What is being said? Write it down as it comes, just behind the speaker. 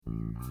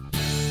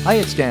Hi,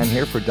 it's Dan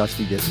here for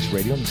Dusty Discs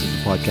Radio. This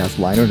is a podcast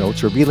liner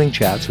notes revealing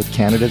chats with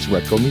Canada's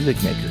retro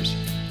music makers.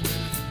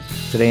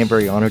 Today I'm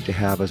very honored to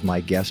have as my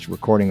guest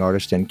recording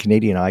artist and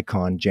Canadian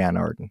icon Jann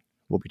Arden.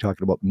 We'll be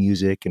talking about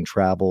music and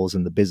travels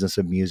and the business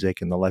of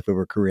music and the life of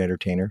her career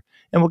entertainer.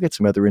 And we'll get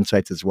some other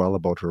insights as well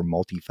about her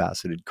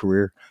multifaceted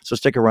career. So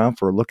stick around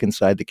for a look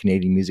inside the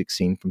Canadian music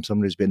scene from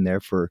someone who's been there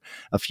for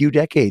a few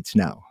decades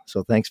now.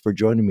 So thanks for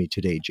joining me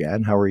today,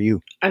 Jann. How are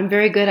you? I'm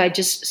very good. I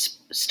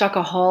just stuck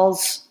a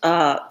Hall's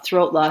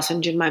throat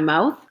lozenge in my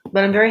mouth,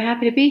 but I'm very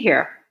happy to be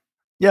here.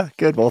 Yeah,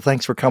 good. Well,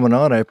 thanks for coming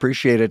on. I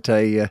appreciate it.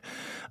 I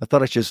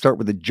thought I should start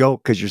with a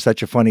joke because you're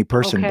such a funny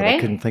person, but I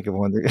couldn't think of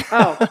one.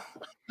 Oh,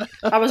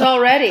 I was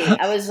all ready.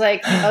 I was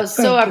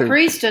so a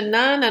priest, a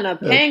nun, and a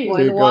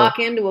penguin walk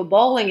into a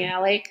bowling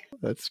alley.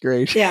 That's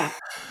great. Yeah.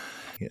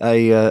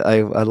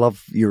 I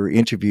love your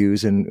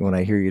interviews, and when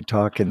I hear you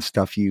talk and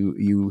stuff,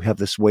 you have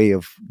this way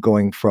of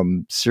going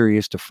from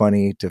serious to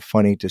funny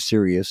to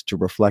serious to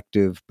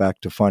reflective back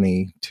to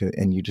funny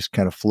and you just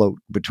kind of float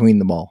between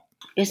them all.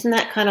 Isn't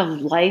that kind of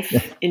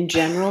life in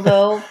general,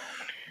 though?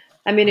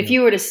 I mean, if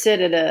you were to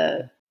sit at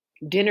a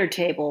dinner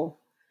table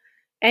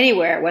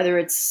anywhere, whether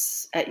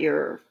it's at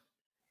your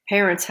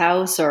parents'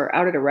 house or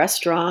out at a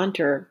restaurant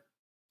or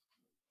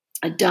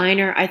a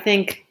diner, I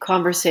think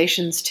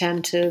conversations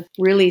tend to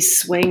really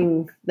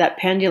swing. That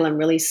pendulum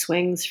really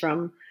swings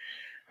from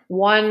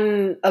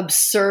one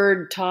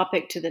absurd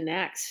topic to the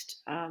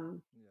next.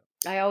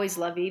 I always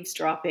love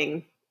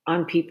eavesdropping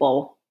on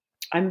people.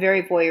 I'm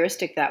very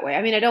voyeuristic that way.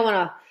 I mean, I don't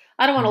want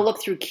to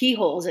look through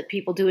keyholes at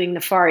people doing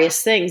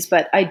nefarious things,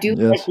 but I do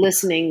like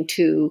listening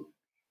to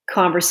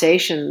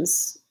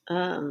conversations.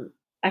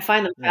 I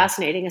find them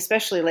fascinating,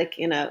 especially like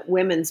in a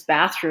women's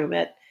bathroom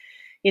at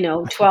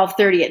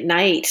 12:30 at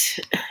night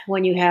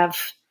when you have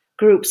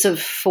groups of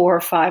 4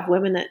 or 5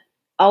 women that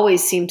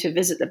always seem to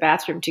visit the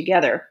bathroom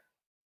together.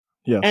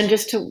 Yes. And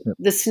just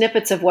the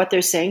snippets of what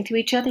they're saying to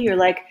each other, you're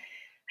like,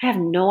 I have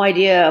no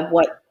idea of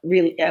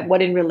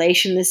what in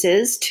relation this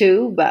is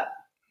to, but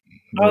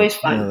always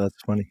fun. Yeah,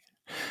 that's funny.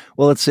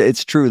 Well,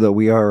 it's true though.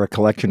 We are a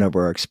collection of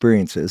our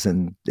experiences,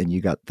 and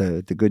you got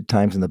the good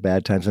times and the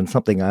bad times. And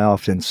something I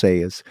often say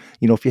is,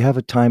 if you have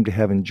a time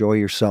to enjoy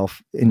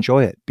yourself,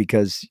 enjoy it,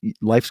 because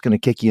life's going to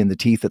kick you in the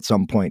teeth at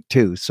some point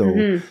too.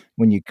 So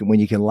when you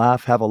can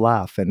laugh, have a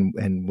laugh,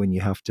 and when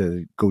you have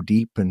to go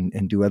deep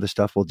and do other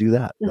stuff, we'll do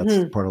that.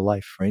 That's part of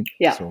life, right?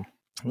 Yeah. So.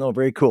 No,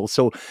 very cool.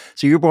 So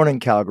you were born in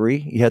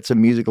Calgary. You had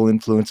some musical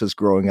influences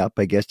growing up,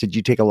 I guess. Did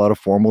you take a lot of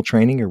formal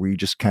training, or were you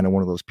just kind of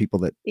one of those people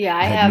that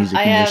had music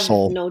in your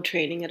soul? No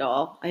training at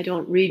all. I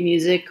don't read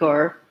music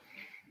or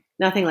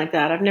nothing like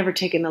that. I've never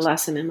taken a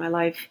lesson in my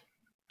life.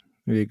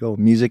 There you go.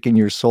 Music in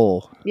your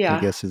soul, yeah. I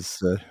guess is...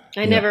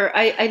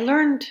 I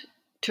learned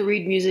to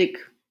read music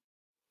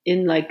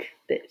in like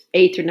the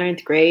 8th or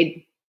 9th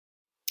grade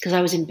because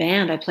I was in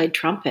band. I played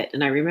trumpet,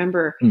 and I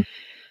remember...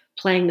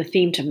 playing the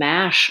theme to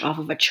MASH off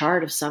of a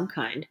chart of some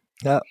kind.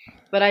 Yeah.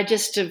 But I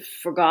just have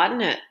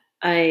forgotten it.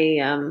 I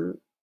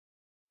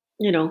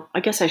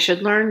guess I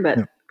should learn, but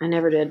I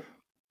never did.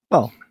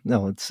 Well,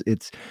 no,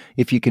 it's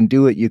if you can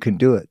do it, you can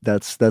do it.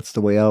 That's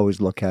the way I always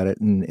look at it.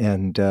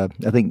 And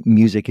I think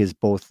music is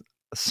both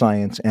a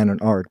science and an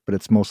art, but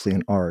it's mostly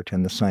an art,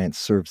 and the science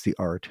serves the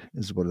art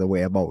is the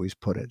way I've always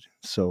put it.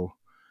 So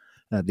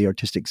the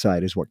artistic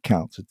side is what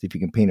counts. If you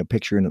can paint a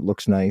picture and it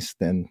looks nice,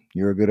 then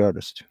you're a good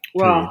artist.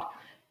 Well,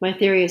 my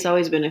theory has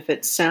always been if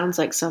it sounds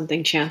like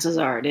something, chances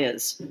are it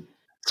is.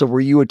 So were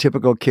you a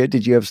typical kid?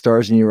 Did you have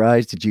stars in your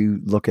eyes? Did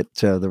you look at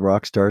the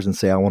rock stars and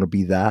say, I want to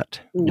be that?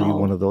 No. Were you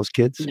one of those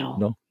kids?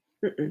 No.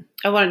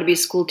 I wanted to be a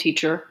school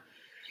teacher.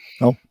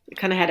 Oh. I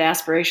kind of had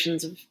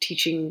aspirations of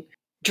teaching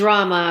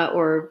drama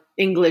or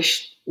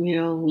English,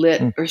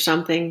 lit or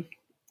something.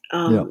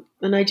 And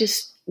I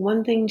just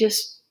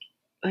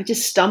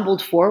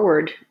stumbled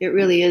forward. It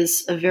really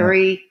is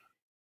a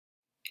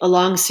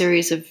long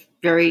series of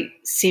very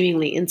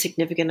seemingly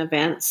insignificant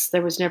events.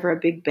 There was never a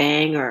big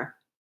bang or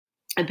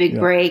a big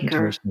break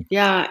it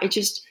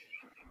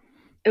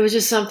was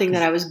just something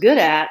that I was good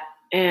at,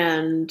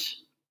 and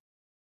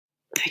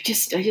I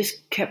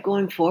just kept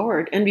going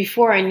forward. And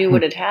before I knew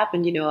what had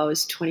happened, I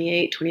was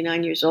 28,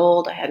 29 years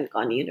old. I hadn't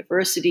gone to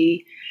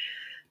university.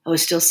 I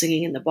was still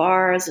singing in the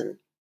bars, and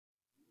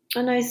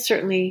I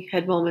certainly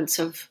had moments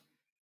of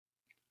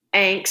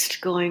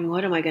angst going,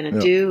 what am I going to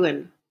do?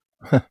 And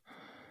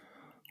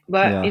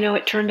but,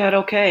 it turned out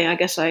okay. I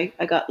guess I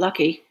got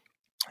lucky.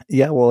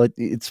 Yeah, well,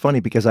 it's funny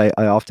because I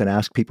often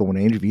ask people when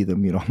I interview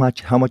them,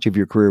 how much of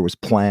your career was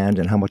planned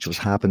and how much was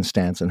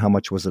happenstance and how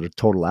much was it a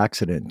total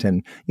accident?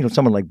 And,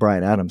 someone like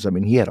Bryan Adams, I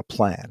mean, he had a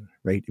plan,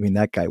 right? I mean,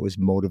 that guy was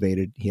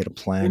motivated. He had a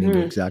plan. He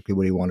knew exactly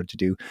what he wanted to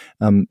do.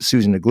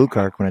 Susan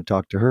Glukark, when I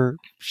talked to her,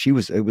 it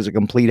was a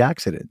complete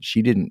accident.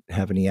 She didn't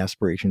have any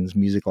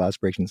musical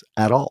aspirations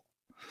at all.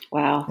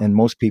 Wow. And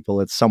most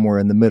people, it's somewhere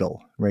in the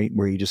middle, right?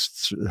 Where you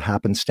just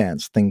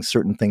happenstance.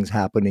 Certain things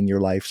happen in your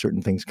life,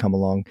 certain things come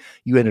along.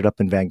 You ended up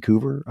in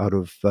Vancouver out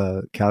of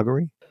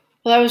Calgary?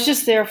 Well, I was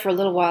just there for a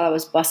little while. I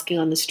was busking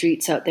on the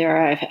streets out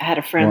there. I had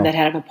a friend that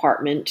had an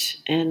apartment,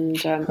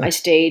 and I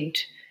stayed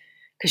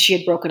because she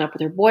had broken up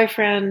with her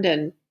boyfriend.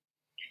 And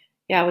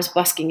yeah, I was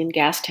busking in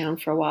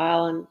Gastown for a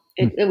while, and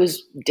it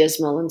was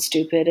dismal and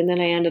stupid. And then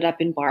I ended up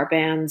in bar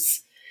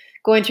bands,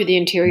 going through the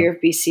Yeah. interior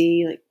of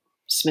BC, like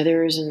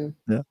Smithers and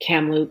Yeah.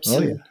 Kamloops,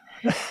 Oh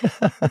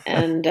yeah.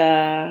 and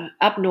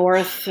up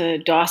north,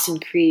 Dawson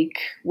Creek.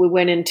 We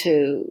went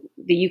into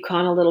the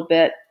Yukon a little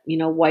bit,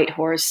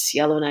 Whitehorse,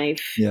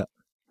 Yellowknife, Yeah.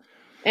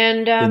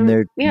 and Been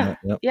there. yeah, Yeah.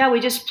 Yeah. yeah, we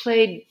just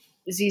played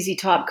ZZ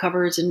Top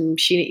covers and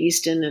Sheena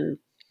Easton, and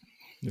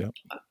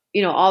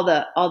Yeah. all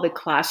the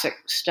classic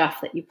stuff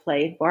that you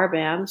play in bar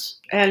bands.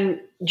 And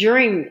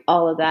during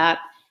all of that,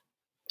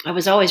 I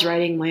was always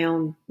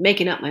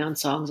making up my own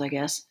songs, I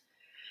guess.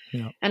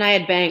 Yeah. And I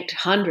had banked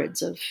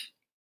hundreds of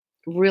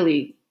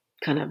really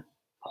kind of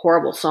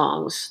horrible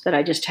songs that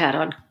I just had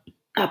on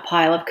a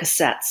pile of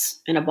cassettes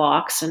in a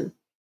box. And,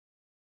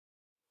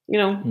 you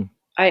know, Hmm.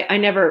 I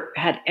never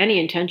had any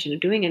intention of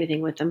doing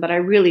anything with them, but I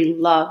really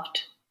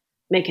loved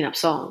making up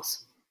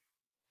songs.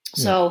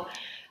 Yeah. So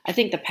I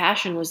think the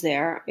passion was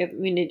there.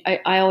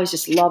 I always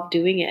just loved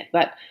doing it,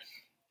 but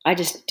I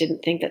just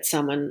didn't think that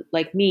someone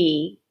like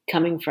me,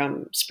 coming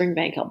from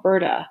Springbank,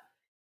 Alberta,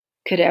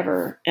 could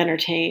ever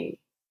entertain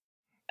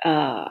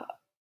a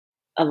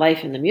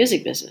life in the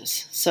music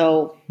business.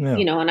 So, Yeah.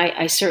 and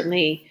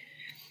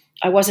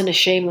I wasn't a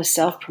shameless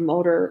self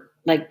promoter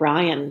like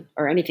Brian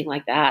or anything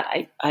like that.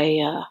 I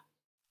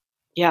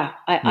Yeah.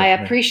 Right.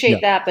 Yeah.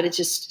 appreciate that, but it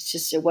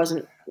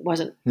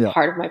wasn't Yeah.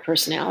 part of my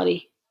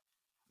personality.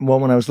 Well,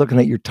 when I was looking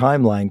at your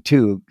timeline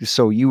too,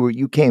 so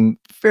you came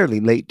fairly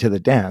late to the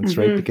dance,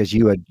 right? Mm-hmm. Because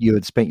you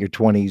had spent your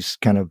 20s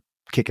kind of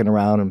kicking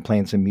around and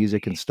playing some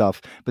music and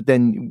stuff. But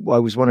then I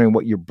was wondering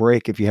what your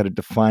break, if you had a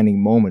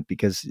defining moment,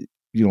 because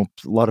a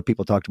lot of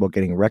people talked about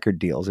getting record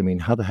deals. I mean,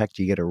 how the heck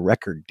do you get a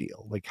record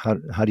deal? Like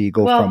how do you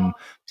go from Well,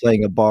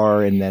 playing a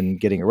bar and then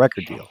getting a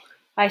record deal?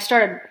 I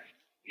started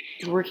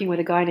working with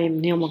a guy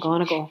named Neil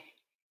McGonigal,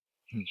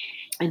 Hmm.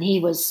 and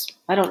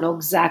I don't know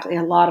exactly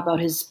a lot about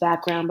his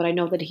background, but I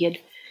know that he had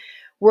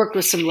worked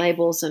with some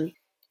labels, and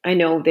I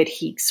know that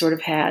he sort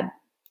of had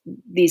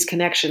these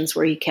connections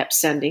where he kept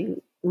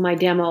sending my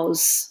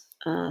demos,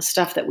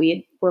 stuff that we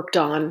had worked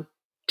on,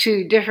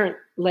 to different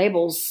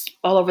labels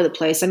all over the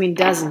place. I mean,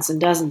 dozens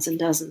and dozens and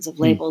dozens of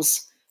Hmm.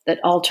 labels that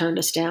all turned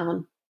us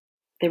down.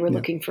 They were Yeah.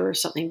 looking for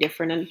something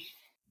different. And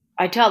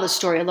I tell this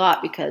story a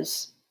lot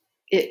because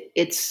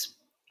it's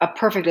a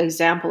perfect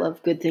example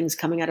of good things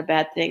coming out of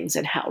bad things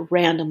and how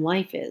random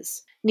life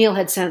is. Neil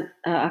had sent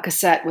a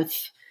cassette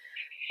with,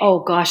 oh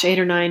gosh, 8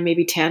 or 9,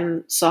 maybe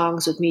 10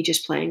 songs with me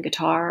just playing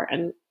guitar.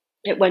 And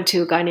it went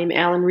to a guy named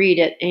Alan Reed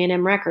at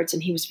A&M Records,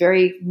 and he was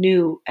very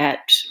new at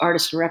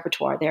artist and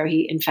repertoire there.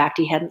 In fact,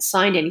 he hadn't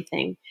signed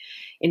anything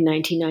in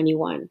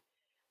 1991.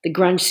 The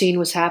grunge scene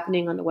was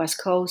happening on the West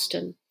Coast,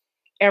 and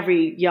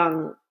every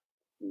young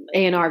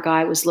A&R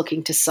guy was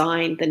looking to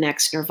sign the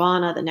next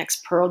Nirvana, the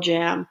next Pearl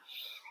Jam.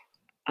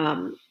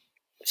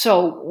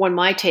 So when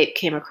my tape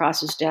came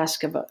across his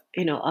desk of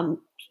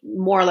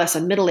more or less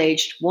a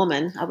middle-aged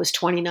woman, I was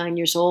 29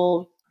 years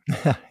old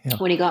Yeah.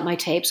 when he got my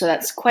tape, so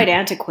that's quite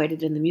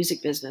antiquated in the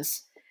music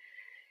business.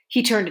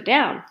 He turned it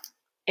down,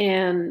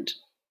 and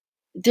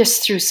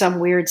just through some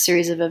weird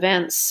series of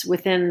events,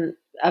 within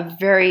a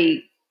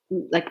very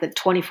like the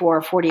 24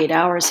 or 48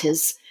 hours,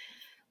 his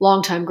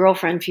longtime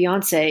girlfriend,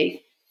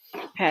 fiance,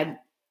 had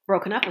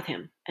broken up with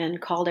him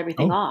and called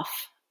everything Oh.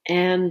 off.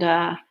 And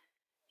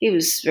he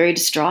was very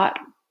distraught,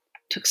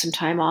 took some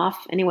time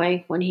off.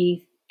 Anyway, when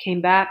he came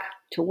back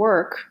to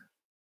work,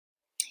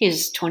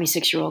 he's a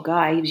 26-year-old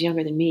guy. He was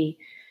younger than me.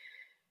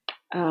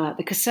 My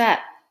cassette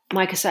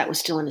was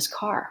still in his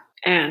car.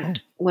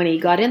 And when he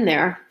got in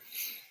there,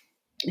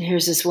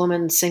 here's this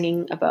woman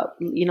singing about,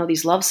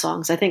 these love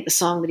songs. I think the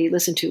song that he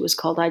listened to was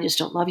called I Just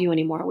Don't Love You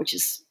Anymore, which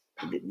is,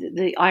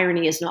 the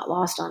irony is not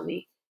lost on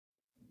me.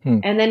 Hmm.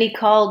 And then he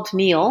called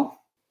Neil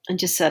and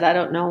just said, I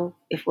don't know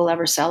if we'll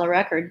ever sell a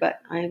record, but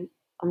I'm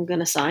going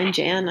to sign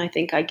Jann. I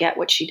think I get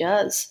what she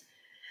does.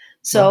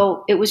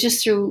 So It was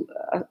just through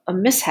a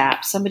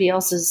mishap, somebody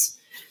else's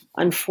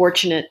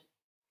unfortunate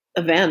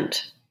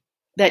event,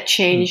 that Hmm.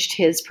 changed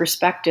his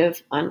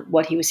perspective on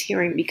what he was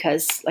hearing,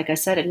 because, like I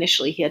said,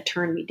 initially he had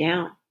turned me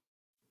down.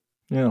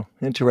 Yeah,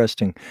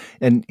 interesting.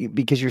 And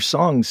because your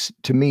songs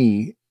to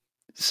me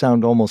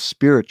sound almost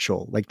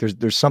spiritual. Like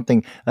there's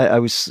something I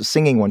was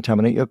singing one time,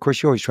 and of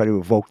course you always try to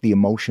evoke the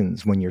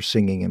emotions when you're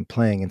singing and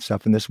playing and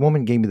stuff. And this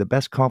woman gave me the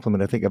best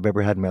compliment I think I've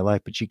ever had in my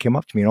life. But she came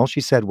up to me and all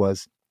she said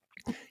was,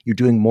 "You're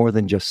doing more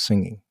than just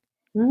singing."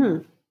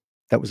 Mm-hmm.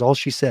 That was all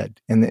she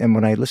said. And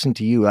when I listen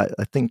to you, I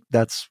think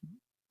that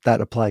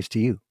applies to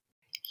you.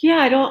 Yeah,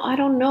 I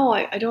don't know.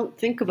 I don't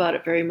think about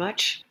it very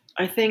much.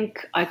 I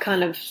think I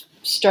kind of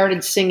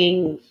started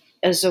singing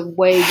as a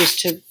way just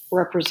to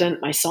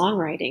represent my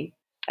songwriting.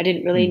 I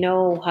didn't really Hmm.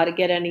 know how to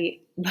get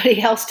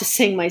anybody else to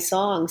sing my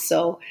songs,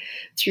 so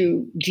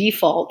through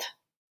default,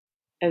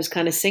 I was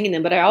kind of singing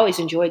them. But I always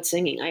enjoyed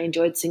singing. I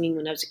enjoyed singing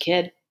when I was a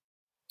kid.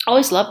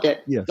 Always loved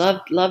it. Yes.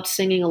 Loved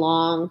singing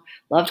along.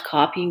 Loved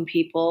copying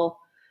people.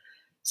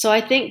 So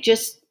I think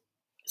just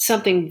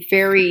something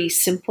very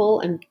simple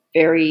and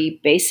very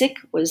basic,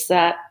 was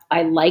that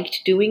I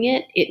liked doing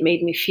it. It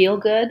made me feel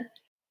good.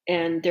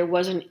 And there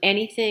wasn't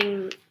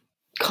anything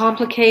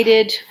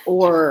complicated,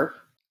 or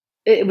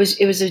it was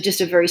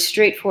just a very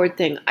straightforward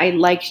thing. I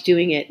liked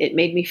doing it. It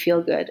made me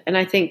feel good. And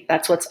I think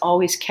that's what's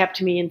always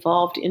kept me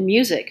involved in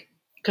music,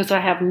 because I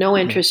have no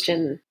Yeah. interest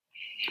in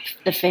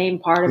the fame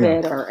part of Yeah.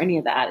 it or any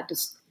of that. It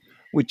just,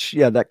 Which,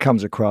 yeah, that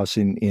comes across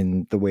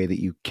in the way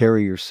that you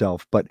carry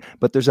yourself. But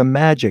there's a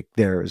magic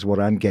there is what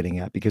I'm getting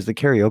at, because the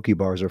karaoke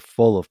bars are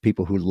full of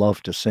people who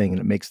love to sing, and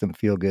it makes them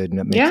feel good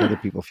and it makes yeah, other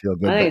people feel I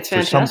good. think But it's for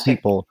some fantastic.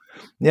 people,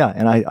 yeah,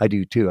 and I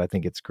do too. I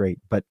think it's great.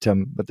 But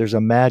there's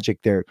a magic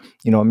there.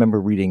 I remember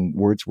reading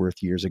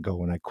Wordsworth years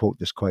ago, and I quote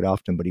this quite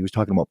often, but he was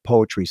talking about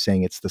poetry,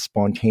 saying it's the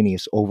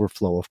spontaneous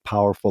overflow of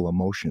powerful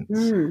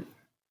emotions. Mm.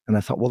 And I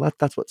thought, well,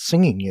 that's what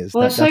singing is.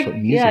 Well, it's That's what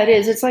like, yeah, music it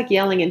is. is. It's like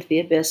yelling into the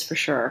abyss for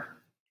sure.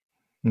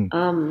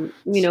 Mm.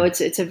 So,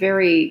 It's a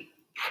very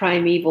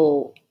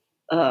primeval,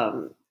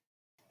 um,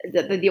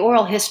 the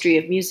oral history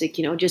of music.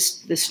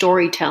 Just the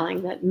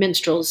storytelling that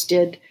minstrels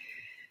did,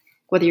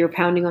 whether you're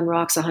pounding on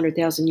rocks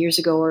 100,000 years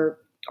ago, or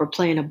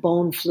playing a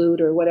bone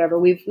flute or whatever.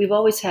 We've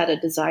always had a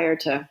desire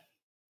to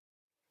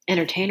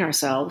entertain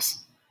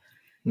ourselves.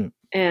 mm.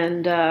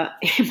 And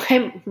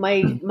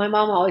my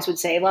mom always would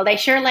say, "Well, they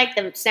sure like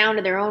the sound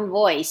of their own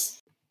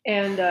voice."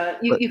 And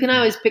But you can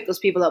always pick those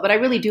people up, but I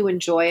really do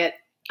enjoy it.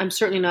 I'm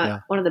certainly not yeah,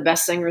 one of the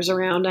best singers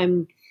around.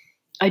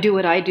 I do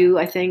what I do,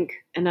 I think,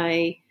 and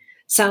I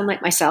sound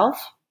like myself.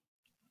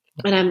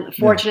 And I'm yeah,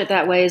 fortunate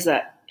that way, is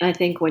that I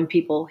think when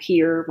people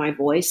hear my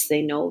voice,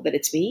 they know that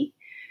it's me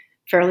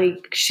fairly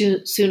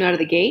soon out of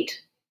the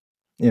gate.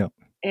 yeah.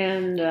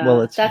 And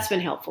Well, it's that's been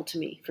helpful to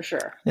me for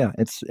sure. yeah,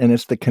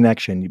 it's the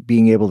connection,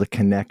 being able to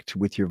connect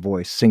with your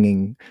voice,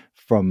 singing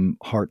from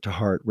heart to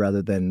heart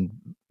rather than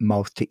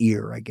mouth to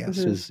ear, I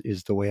guess Hmm.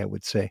 is the way I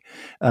would say.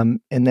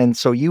 And then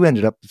so you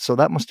ended up, so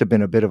that must have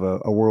been a bit of a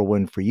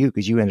whirlwind for you,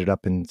 because you ended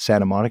up in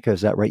Santa Monica. Is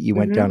that right? You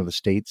went down Hmm. to the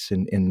States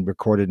and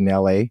recorded in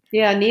LA.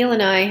 Yeah, Neil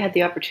and I had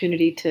the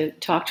opportunity to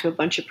talk to a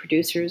bunch of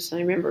producers. I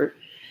remember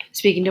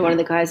speaking to one of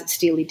the guys at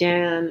Steely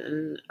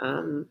Dan,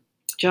 and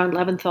John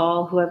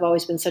Leventhal, who I've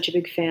always been such a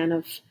big fan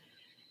of.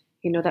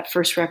 That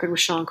first record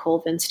with Sean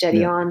Colvin, Steady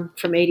Yeah. On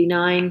from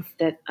 '89,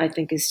 that I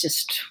think is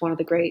just one of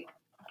the great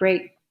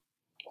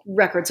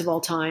records of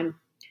all time.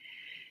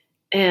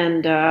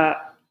 And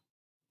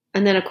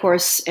then of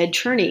course Ed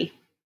Cherney,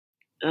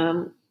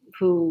 um,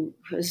 who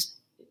has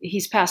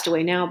he's passed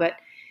away now, but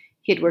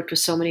he had worked with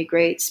so many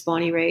greats,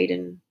 Bonnie Raitt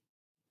and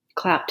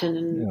Clapton,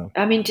 and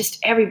Yeah. I mean just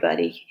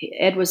everybody.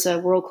 Ed was a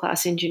world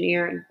class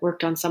engineer and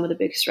worked on some of the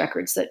biggest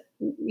records that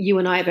you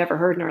and I have ever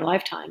heard in our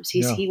lifetimes.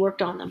 Yeah. He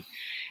worked on them,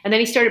 and then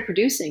he started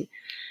producing.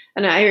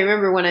 And I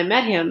remember when I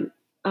met him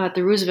at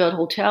the Roosevelt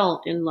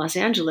Hotel in Los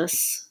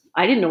Angeles,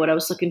 I didn't know what I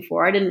was looking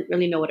for. I didn't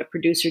really know what a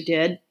producer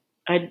did.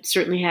 I'd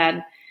certainly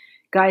had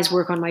guys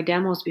work on my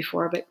demos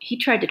before, but he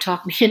tried to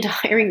talk me into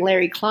hiring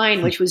Larry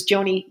Klein, which was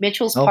Joni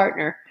Mitchell's Oh,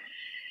 partner.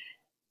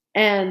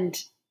 And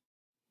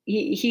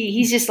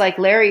he's just like,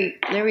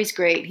 Larry's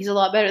great. He's a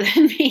lot better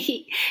than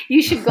me.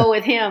 You should go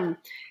with him.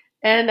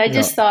 And I yeah.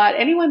 just thought,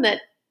 anyone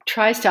that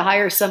tries to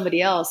hire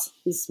somebody else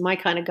is my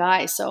kind of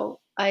guy. So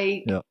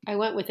I Yeah. I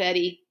went with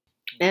Eddie,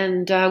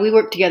 and we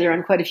worked together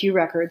on quite a few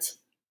records.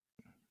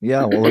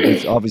 Yeah, well,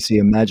 it's obviously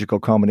a magical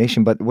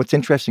combination. But what's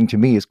interesting to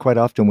me is quite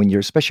often when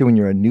especially when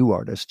you're a new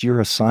artist,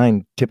 you're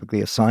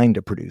typically assigned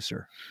a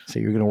producer. So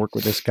you're going to work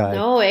with this guy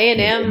No, A and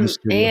in the M, A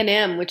studio. and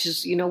M, which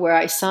is where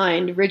I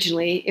signed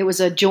originally. It was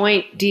a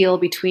joint deal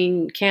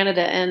between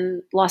Canada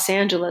and Los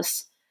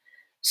Angeles,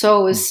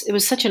 so Hmm. it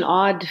was such an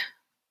odd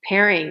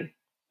pairing.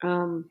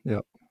 Yeah,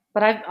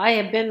 But I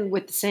have been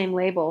with the same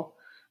label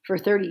for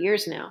 30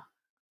 years now.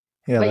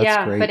 yeah, But that's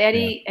yeah, but great.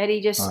 Yeah, Eddie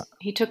uh, just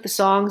he took the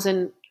songs,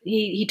 and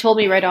he told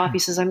me right off. He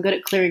says, "I'm good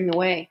at clearing the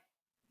way,"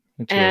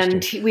 and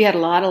interesting. we had a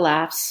lot of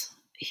laughs.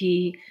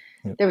 Yeah.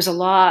 There was a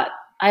lot.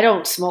 I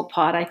don't smoke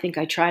pot. I think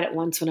I tried it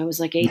once when I was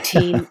like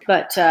 18,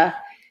 but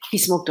he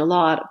smoked a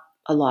lot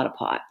of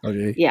pot.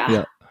 Okay. Yeah,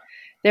 Yeah,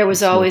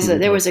 Smokey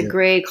would there like was a it.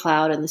 gray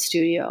cloud in the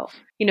studio.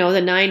 The Yeah,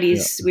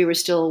 90s, we were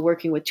still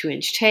working with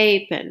 2-inch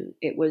tape, and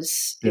it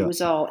yeah,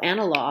 was all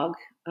analog.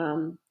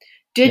 Um,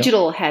 yeah,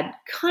 Digital had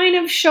kind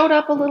of showed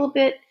up a little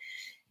bit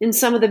in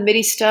some of the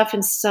MIDI stuff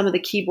and some of the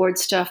keyboard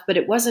stuff, but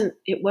it wasn't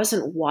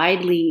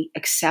widely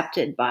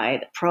accepted by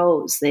the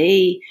pros.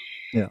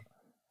 yeah,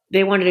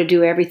 They wanted to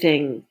do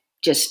everything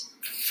just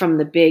from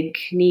the big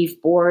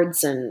Neve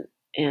boards and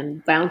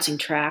bouncing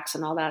tracks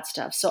and all that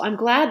stuff. So I'm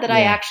glad that I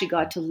yeah, actually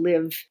got to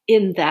live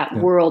in that yeah.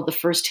 world the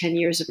first 10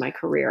 years of my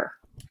career.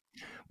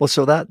 Well,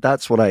 so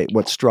that's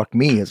what struck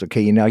me is,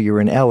 okay, now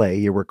you're in LA,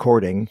 you're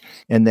recording,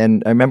 and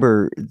then I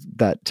remember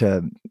that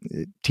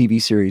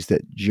TV series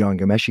that John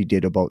Gameshi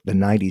did about the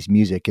 '90s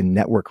music and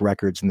network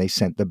records, and they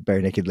sent the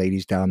Bare Naked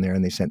Ladies down there,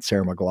 and they sent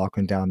Sarah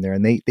McLachlan down there,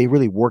 and they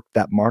really worked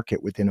that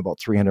market within about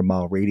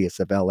 300-mile radius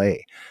of LA.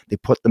 They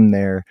put them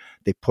there,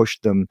 they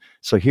pushed them.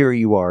 So here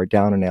you are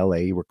down in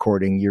LA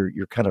recording. You're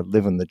kind of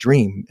living the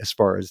dream as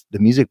far as the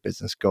music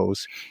business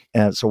goes.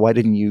 And so why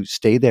didn't you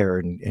stay there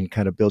and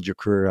kind of build your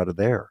career out of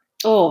there?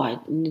 Oh, I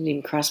didn't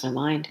even cross my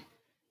mind.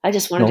 I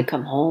just wanted to No?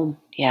 come home.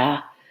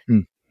 Yeah.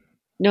 Hmm.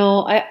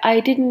 No, I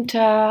didn't.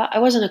 I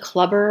wasn't a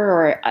clubber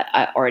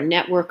or a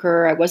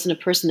networker. I wasn't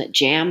a person that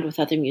jammed with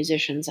other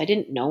musicians. I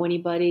didn't know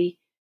anybody.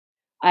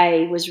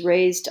 I was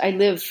raised. I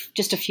live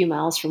just a few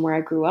miles from where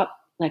I grew up.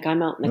 Like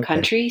I'm out in the Okay.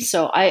 country,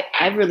 so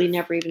I've really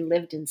never even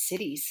lived in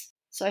cities.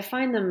 So I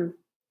find them.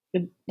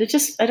 They're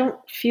just. I don't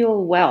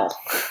feel well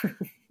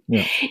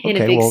Yeah. in a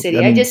Okay. big Well, city.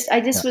 I mean, I just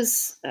yeah.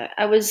 was.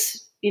 I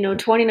was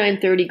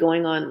 29, 30,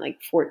 going on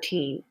like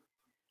 14.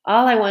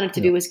 All I wanted to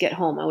Yeah. do was get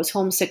home. I was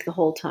homesick the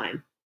whole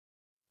time.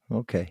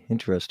 Okay.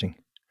 Interesting.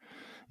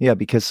 Yeah,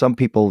 because some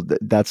people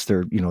that's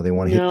their, they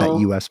want to hit that No,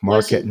 US market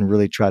wasn't and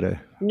really try to. Yeah.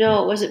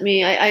 no, it wasn't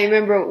me. I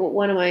remember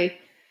one of my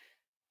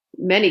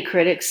many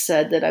critics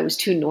said that I was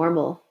too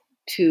normal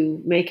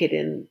to make it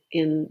in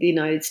the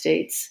United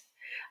States.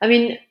 I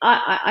mean,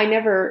 I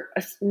never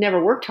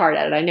worked hard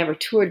at it. I never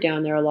toured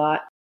down there a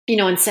lot.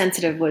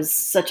 Insensitive was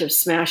such a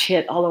smash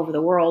hit all over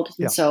the world,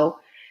 and Yeah. so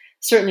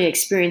certainly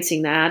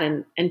experiencing that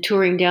and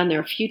touring down there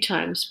a few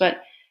times.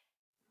 But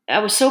I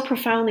was so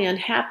profoundly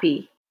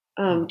unhappy,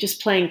 Yeah.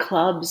 just playing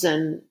clubs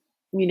and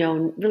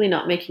really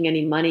not making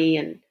any money,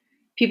 and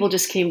people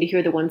just came to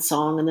hear the one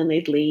song and then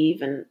they'd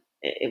leave, and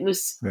it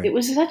Right.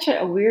 was such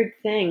a weird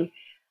thing.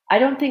 I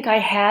don't think I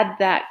had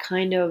that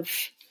kind of.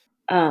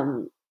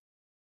 Um,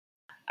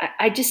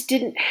 I just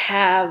didn't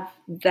have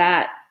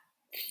that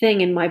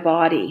thing in my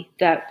body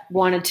that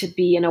wanted to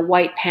be in a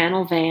white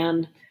panel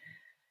van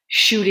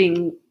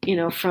shooting,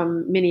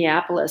 from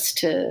Minneapolis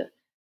to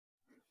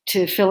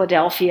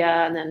Philadelphia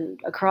and then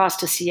across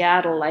to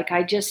Seattle. Like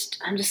I'm just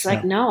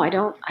like, Yeah.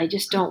 no, I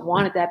just don't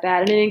want it that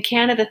bad. And in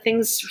Canada,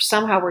 things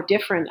somehow were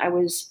different. I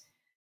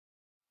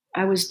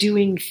was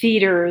doing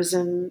theaters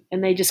and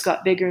they just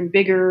got bigger and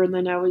bigger. And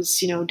then I was,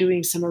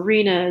 doing some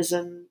arenas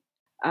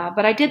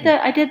but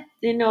Yeah. I did,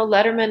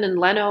 Letterman and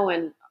Leno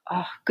and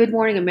Good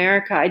Morning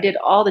America. I did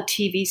all the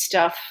TV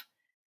stuff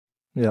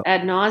Yeah.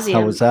 ad How was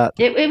nauseum. that?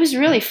 It was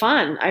really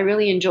fun. I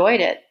really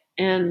enjoyed it.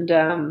 And,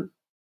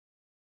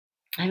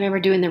 I remember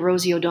doing the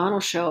Rosie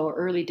O'Donnell show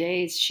early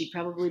days. She'd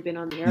probably been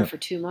on the air Yeah. for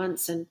 2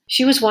 months, and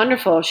she was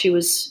wonderful. She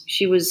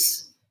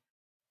was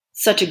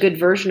such a good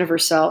version of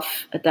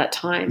herself at that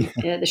time.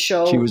 The She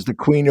show, was the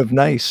queen of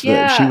nice. She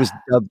yeah, was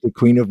dubbed the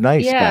queen of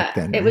nice back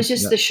yeah. then, It right? was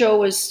just Yeah. the show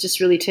was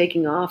just really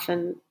taking off,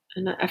 and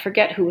I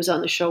forget who was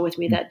on the show with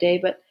me Mm. that day,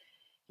 but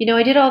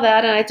I did all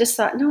that, and I just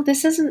thought, no,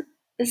 this isn't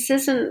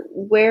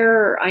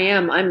where I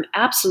am. I'm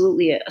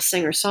absolutely a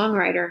singer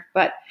songwriter,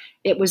 but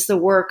it was the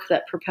work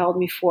that propelled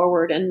me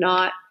forward, and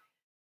not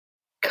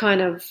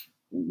kind of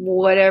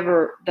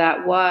whatever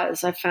that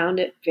was. I found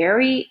it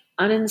very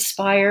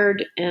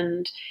uninspired,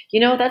 and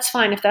that's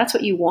fine if that's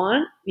what you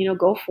want.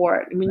 Go for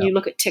it. I mean, Yeah. you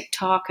look at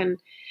TikTok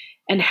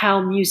and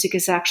how music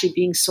is actually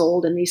being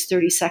sold in these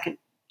 30-second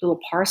little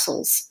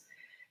parcels,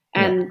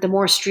 Yeah. and the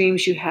more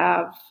streams you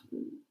have,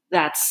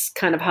 that's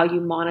kind of how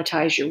you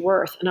monetize your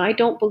worth. And I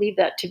don't believe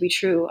that to be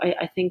true.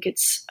 I think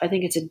it's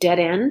a dead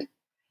end,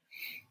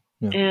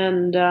 Yeah.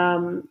 and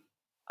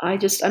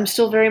I'm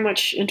still very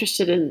much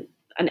interested in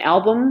an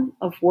album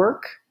of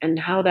work and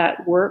how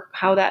that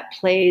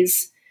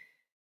plays,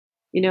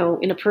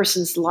 in a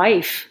person's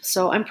life.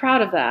 So I'm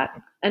proud of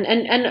that. And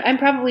I'm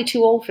probably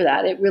too old for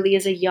that. It really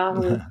is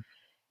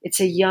it's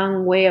a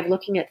young way of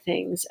looking at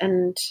things,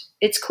 and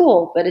it's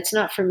cool, but it's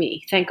not for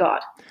me. Thank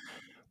God.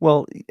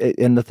 Well,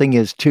 and the thing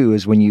is too,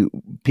 is when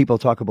people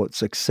talk about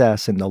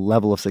success and the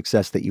level of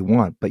success that you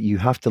want, but you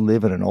have to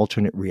live in an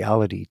alternate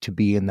reality to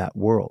be in that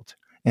world.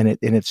 And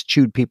it's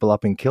chewed people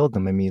up and killed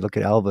them. I mean, you look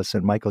at Elvis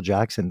and Michael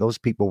Jackson, those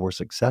people were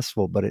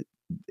successful, but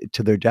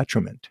to their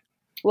detriment.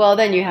 Well,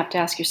 then you have to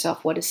ask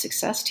yourself, what is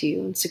success to you?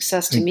 And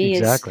success to me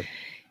Exactly.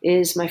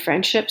 is my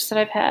friendships that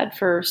I've had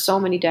for so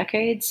many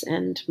decades,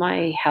 and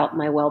my health,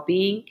 my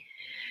well-being.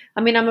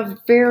 I mean, I'm a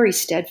very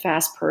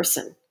steadfast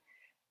person.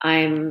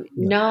 I'm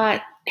Yeah.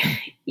 not,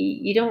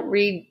 you don't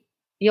read,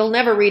 you'll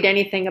never read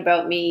anything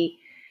about me,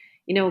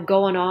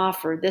 going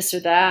off or this or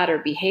that or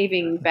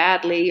behaving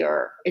badly,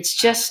 or it's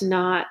just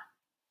not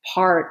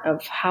part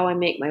of how I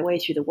make my way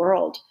through the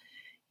world.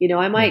 I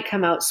Yeah. might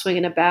come out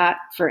swinging a bat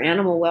for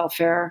animal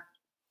welfare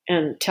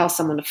and tell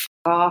someone to f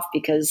off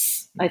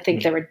because I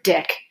think Yeah. they're a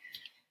dick.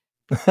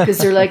 Because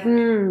they're like,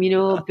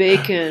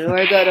 bacon, or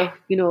I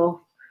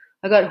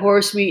got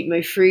horse meat in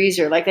my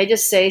freezer. Like they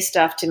just say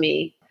stuff to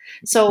me.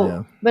 So,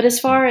 Yeah. but as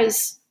far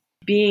as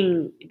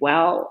being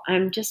well,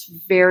 I'm just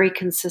very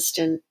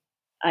consistent.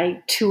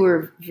 I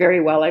tour very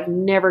well. I've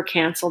never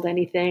canceled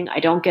anything. I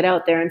don't get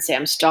out there and say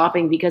I'm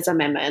stopping because of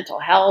my mental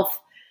health.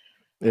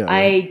 Yeah. Right.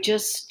 I Yeah.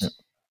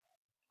 just,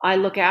 I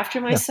look after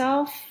Yeah.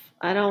 myself.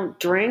 I don't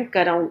drink.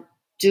 I don't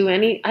do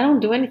anything. I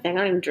don't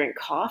even drink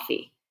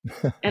coffee,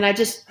 and I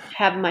just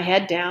have my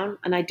head down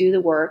and I do the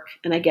work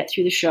and I get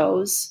through the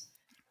shows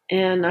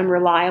and I'm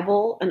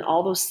reliable and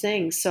all those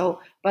things.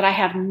 So, but I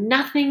have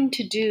nothing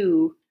to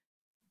do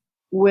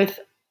with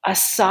a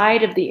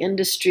side of the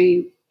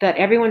industry that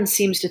everyone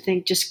seems to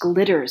think just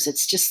glitters.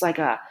 It's just like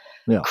a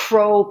Yeah.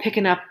 crow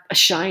picking up a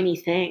shiny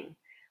thing.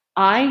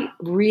 I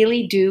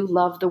really do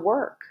love the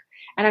work.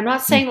 And I'm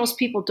not saying those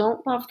people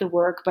don't love the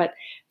work, but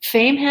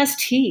fame has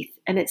teeth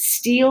and it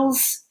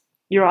steals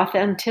your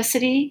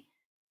authenticity,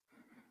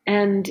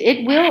 and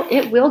it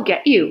will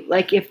get you.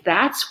 Like, if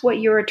that's what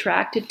you're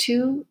attracted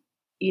to,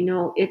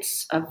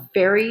 it's a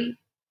very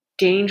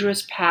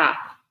dangerous path.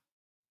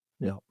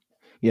 Yeah.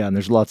 Yeah. And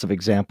there's lots of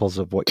examples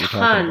of what you're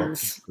talking about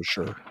Tons. for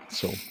sure.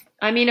 So,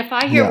 I mean, if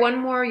I hear yeah. one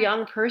more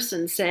young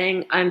person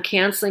saying I'm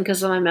canceling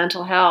because of my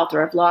mental health,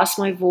 or I've lost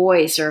my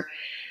voice, or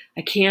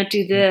I can't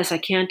do this, I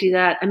can't do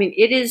that. I mean,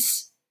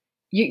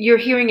 you're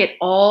hearing it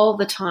all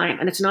the time.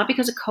 And it's not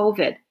because of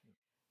COVID.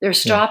 They're Yeah.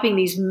 stopping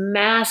these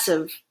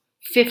massive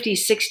 50,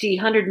 60,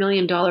 $100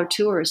 million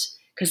tours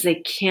because they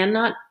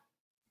cannot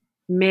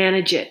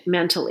manage it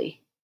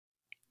mentally.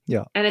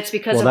 Yeah. And it's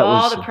because Well, of that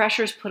all was, the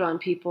pressures put on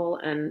people,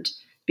 and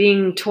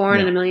being torn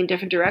in yeah. a million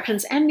different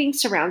directions, and being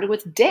surrounded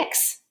with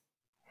dicks.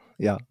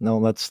 Yeah. No,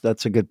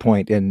 that's a good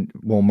point. And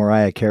well,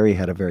 Mariah Carey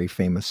had a very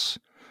famous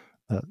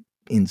uh,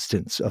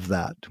 instance of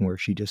that where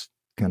she just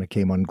kind of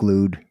came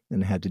unglued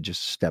and had to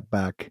just step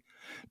back.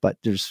 But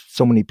there's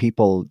so many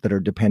people that are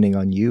depending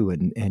on you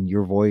and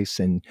your voice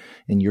and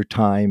your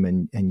time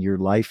and your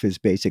life is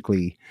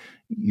basically,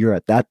 you're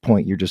at that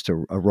point, you're just a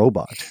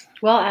robot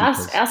Well,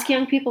 because, ask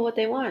young people what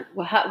they want.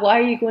 Well, why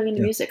are you going into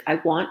yeah, music? I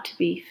want to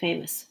be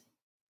famous.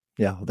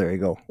 yeah, there you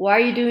go. Why are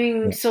you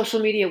doing Yeah, social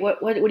media?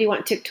 What do you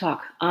want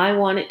TikTok? I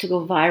want it to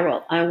go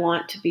viral. I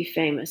want to be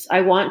famous.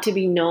 I want to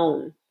be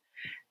known.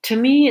 To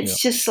me, yeah.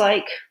 it's just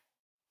like,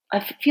 I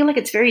feel like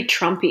it's very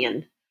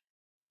Trumpian.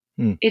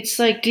 Mm, It's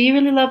like, do you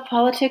really love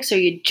politics, or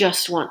you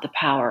just want the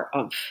power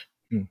of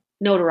mm,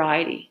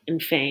 notoriety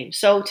and fame?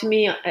 So to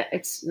me,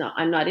 it's not.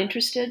 I'm not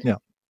interested. yeah,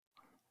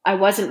 I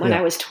wasn't when yeah,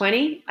 I was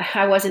 20.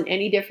 I wasn't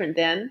any different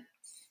then.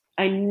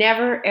 I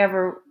never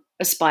ever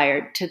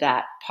aspired to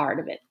that part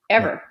of it yeah.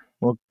 ever.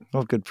 Well,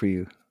 good for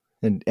you.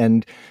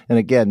 And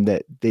again,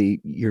 that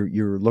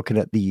you're looking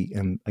at the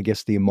I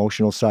guess the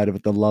emotional side of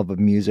it, the love of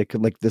music.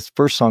 Like this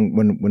first song,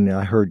 when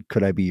I heard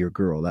 "Could I Be Your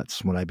Girl,"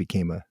 that's when I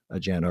became a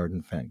Jann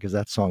Arden fan because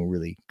that song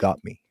really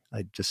got me.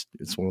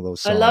 It's one of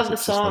those I songs love the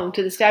that's just like, song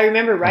to this day. I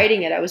remember oh,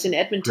 writing it. I was in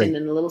Edmonton,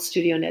 great, in a little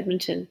studio in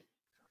Edmonton,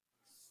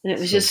 and it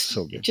was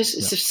so good. it's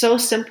Yeah, just so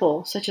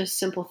simple, such a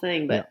simple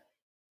thing. yeah,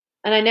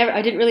 And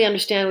I didn't really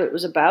understand what it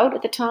was about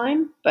at the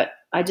time, but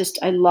I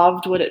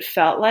loved what it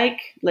felt like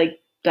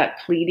that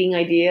pleading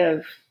idea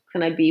of,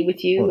 can I be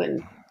with you? well,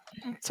 And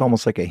it's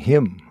almost like a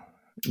hymn.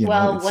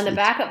 well, when It's the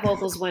backup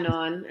vocals went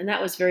on, and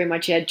that was very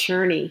much Ed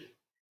Cherney,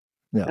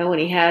 yeah, and when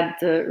he had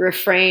the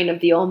refrain of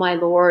the "Oh My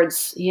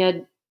Lords," he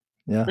had,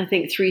 yeah, I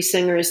think, three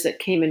singers that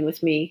came in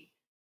with me,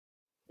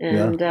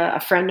 yeah, and a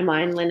friend of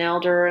mine, Lynn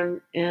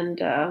Elder, and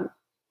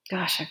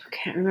gosh, I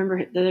can't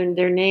remember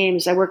their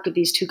names. I worked with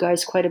these two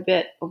guys quite a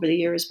bit over the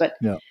years, but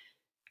yeah,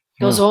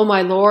 those yeah, "Oh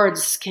My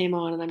Lords" came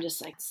on, and I'm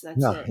just like, that's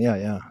yeah, it. yeah,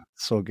 yeah.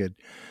 So good.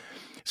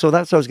 So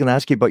that's what I was going to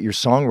ask you about your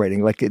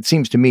songwriting. Like it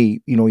seems to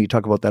me, you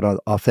talk about that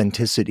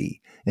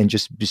authenticity and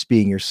just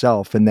being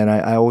yourself. And then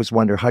I always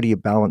wonder, how do you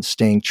balance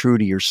staying true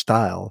to your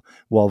style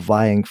while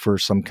vying for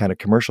some kind of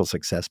commercial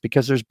success?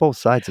 Because there's both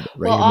sides of it,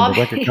 right? Well, I mean,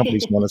 the record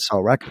companies want to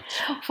sell records.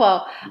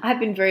 well,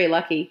 I've been very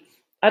lucky.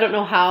 I don't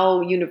know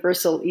how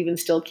Universal even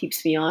still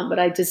keeps me on, but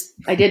I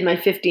did my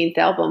 15th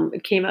album.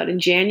 It came out in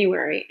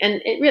January,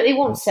 and it really Yeah,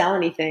 won't sell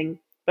anything.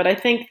 But I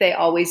think they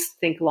always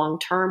think long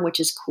term,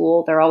 which is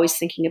cool. They're always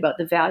thinking about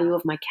the value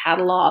of my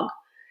catalog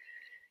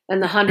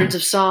and the hundreds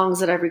of songs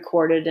that I've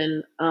recorded.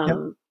 And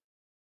yeah,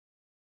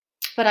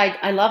 but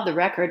I love the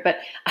record. But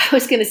I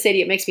was going to say to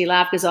you, it makes me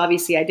laugh because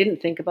obviously I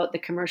didn't think about the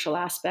commercial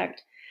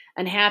aspect.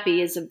 And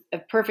Happy is a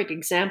perfect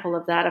example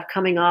of that, of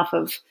coming off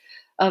of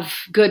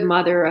Good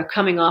Mother,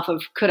 coming off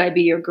of Could I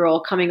Be Your Girl,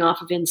 coming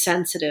off of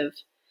Insensitive,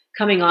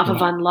 coming off of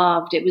yeah,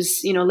 Unloved. It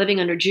was, Living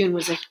Under June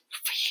was a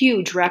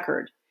huge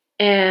record.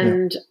 yeah,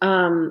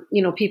 And,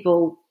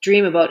 people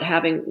dream about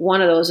having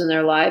one of those in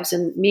their lives.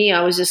 And me,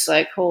 I was just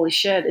like, holy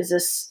shit, is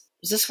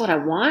this what I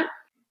want?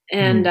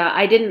 And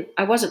mhm,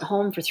 I wasn't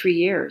home for 3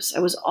 years. I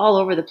was all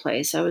over the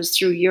place. I was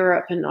through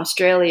Europe and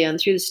Australia and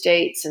through the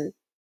States.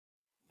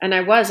 And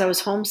I was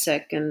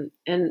homesick, and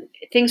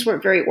things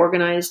weren't very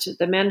organized.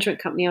 The management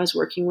company I was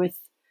working with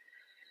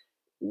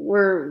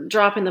were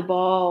dropping the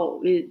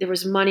ball. There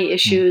was money mhm,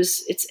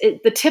 issues.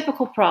 The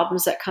typical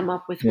problems that come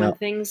up with yeah, when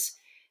things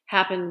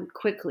happen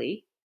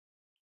quickly.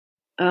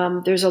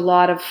 There's a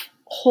lot of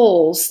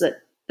holes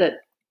that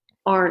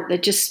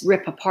just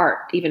rip apart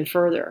even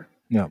further.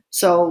 yeah,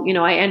 So,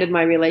 I ended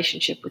my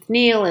relationship with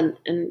Neil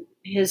and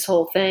his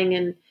whole thing,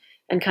 and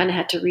kind of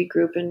had to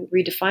regroup and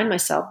redefine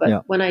myself. But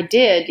yeah. when I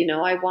did,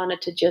 I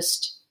wanted to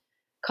just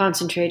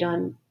concentrate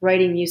on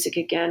writing music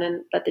again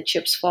and let the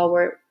chips fall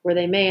where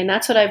they may. And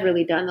that's what I've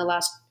really done the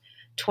last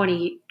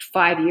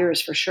 25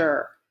 years for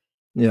sure.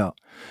 Yeah.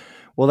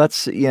 Well,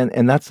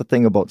 and that's the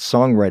thing about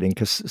songwriting,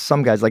 because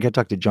some guys, like I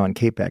talked to John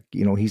Capek,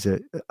 he's a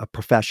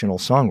professional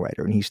songwriter,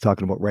 and he's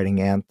talking about writing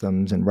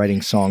anthems and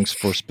writing songs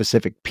for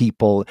specific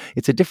people.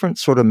 It's a different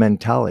sort of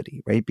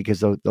mentality, right? Because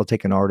they'll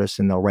take an artist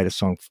and they'll write a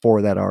song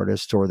for that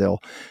artist, or they'll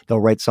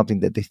write something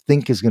that they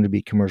think is going to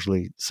be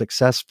commercially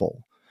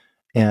successful.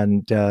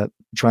 And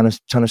trying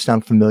to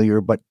sound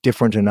familiar but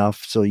different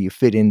enough so you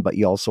fit in, but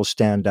you also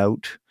stand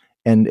out.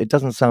 And it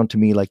doesn't sound to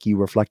me like you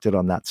reflected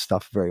on that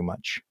stuff very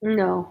much.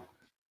 No,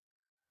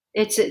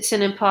 it's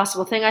an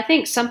impossible thing. I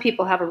think some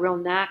people have a real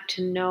knack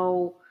to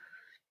know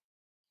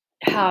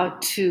how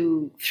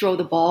to throw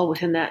the ball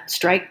within that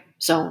strike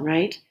zone,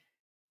 right?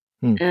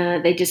 Hmm.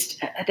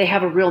 They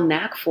have a real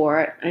knack for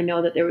it. I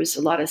know that there was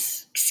a lot of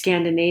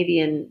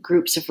Scandinavian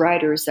groups of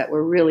writers that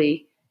were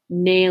really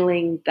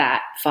nailing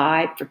that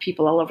vibe for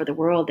people all over the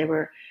world.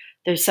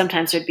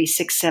 Sometimes there'd be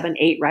 6, 7,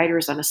 8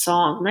 writers on a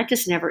song, and that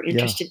just never Yeah.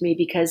 interested me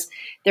because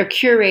they're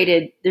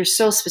curated. They're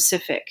so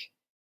specific.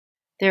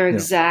 They're Yeah.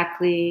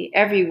 exactly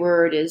every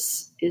word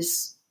is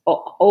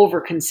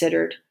over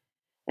considered,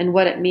 and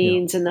what it Yeah.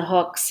 means and the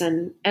hooks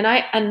and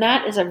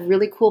that is a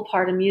really cool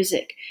part of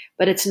music,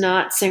 but it's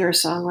not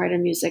singer-songwriter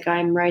music.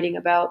 I'm writing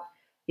about,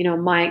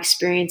 my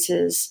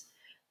experiences,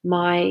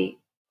 my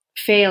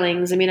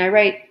failings. I mean, I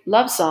write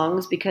love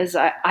songs because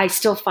I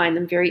still find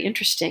them very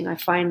interesting. I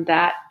find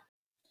that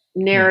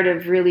Yeah.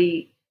 narrative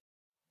really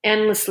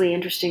endlessly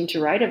interesting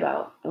to write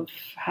about, of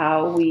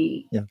how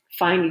we Yeah.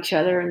 find each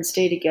other and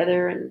stay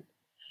together. And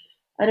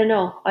I don't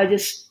know.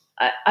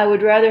 I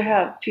would rather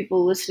have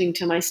people listening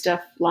to my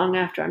stuff long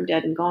after I'm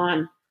dead and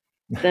gone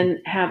than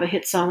have a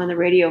hit song on the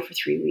radio for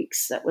 3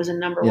 weeks that was a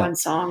number Yeah. one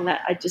song.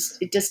 It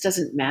just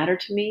doesn't matter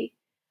to me.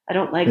 I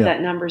don't like Yeah.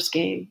 that numbers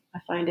game. I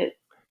find it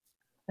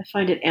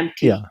Yeah.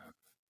 empty.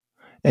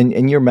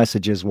 And your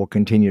messages will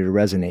continue to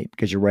resonate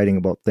because you're writing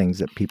about things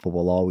that people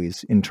will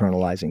always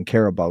internalize and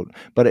care about.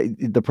 But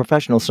the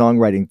professional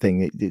songwriting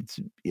thing, it's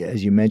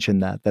as you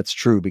mentioned, that's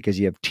true because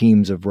you have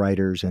teams of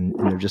writers and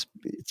they're just,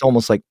 it's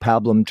almost like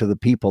pablum to the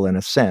people in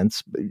a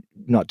sense, but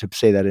not to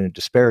say that in a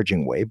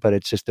disparaging way, but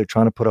it's just they're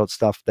trying to put out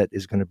stuff that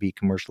is going to be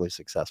commercially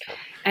successful.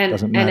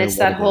 Doesn't And matter it's what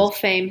that it whole is.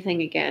 fame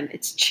thing again.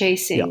 It's Yeah.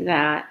 chasing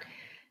that.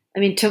 I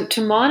mean, to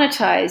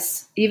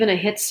monetize even a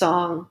hit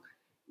song,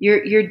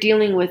 you're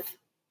dealing with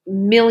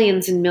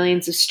millions and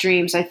millions of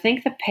streams. I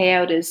think the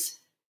payout is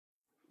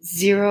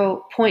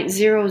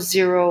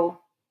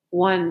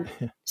 0.001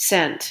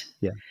 cent.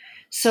 Yeah.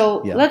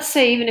 So Yeah. let's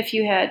say even if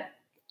you had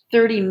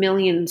 30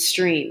 million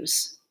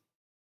streams,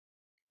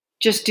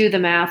 just do the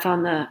math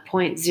on the Yeah.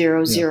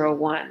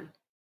 0.001.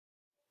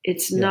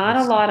 It's Yeah. not a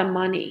It's lot of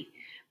money,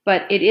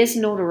 but it is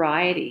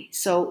notoriety.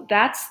 So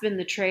that's been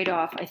the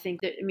trade-off. I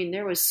think that, I mean,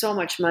 there was so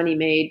much money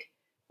made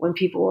when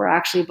people were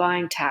actually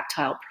buying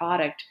tactile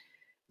product,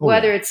 oh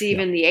whether yeah. it's Yeah.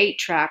 even the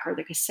 8-track or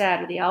the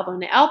cassette or the album.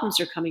 The albums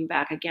are coming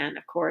back again,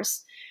 of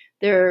course.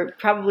 They're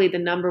probably the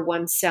number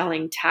one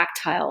selling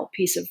tactile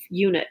piece of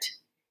unit.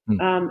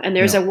 Mm. And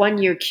there's Yeah. a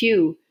 1-year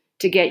queue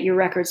to get your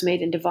records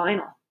made into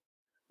vinyl.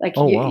 Like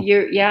Oh wow.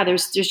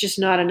 there's just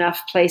not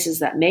enough places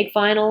that make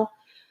vinyl.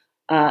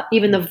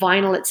 Even the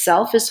vinyl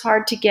itself is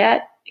hard to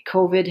get.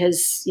 COVID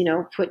has,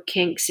 put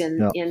kinks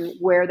Yeah. in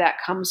where that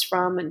comes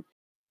from. And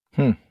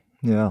Hmm.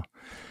 Yeah.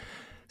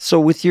 So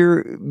with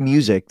your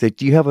music,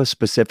 do you have a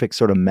specific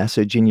sort of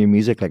message in your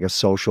music, like a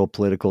social,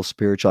 political,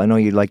 spiritual? I know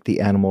you like the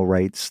animal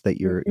rights that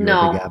you're a big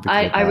no, advocate of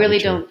I that, really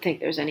which are don't think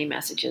there's any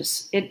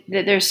messages.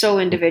 They're so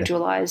okay.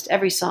 individualized.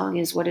 Every song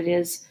is what it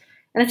is,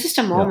 and it's just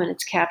a Yeah. moment.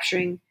 It's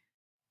capturing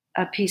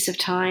a piece of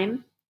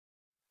time.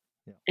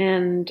 Yeah.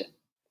 And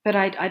but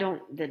I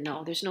don't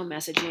no, there's no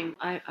messaging.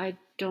 I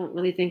don't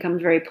really think I'm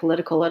very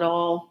political at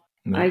all.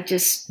 Yeah. I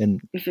just, And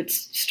if it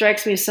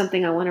strikes me as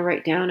something I want to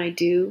write down, I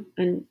do.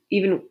 And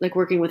even like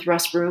working with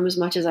Russ Broom as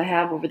much as I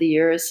have over the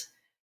years,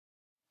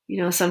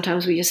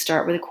 sometimes we just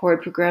start with a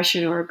chord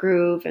progression or a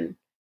groove, and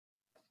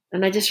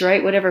I just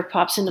write whatever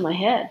pops into my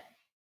head.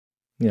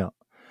 yeah.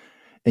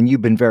 And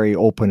you've been very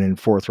open and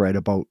forthright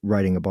about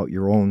writing about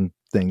your own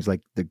things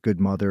like the good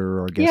mother,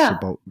 or I guess Yeah,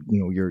 about,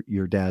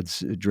 your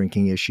dad's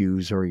drinking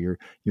issues or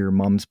your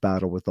mom's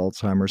battle with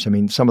Alzheimer's. I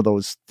mean, some of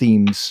those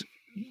themes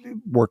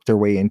work their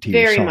way into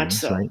your very much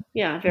songs, so. right?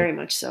 Yeah, Yeah. very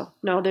much so.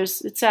 No,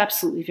 it's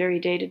absolutely very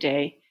day to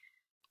day.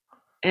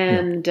 Yeah.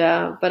 And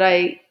but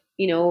I,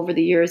 over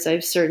the years,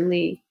 I've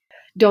certainly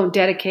don't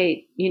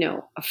dedicate,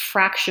 a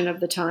fraction of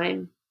the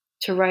time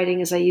to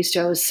writing as I used to.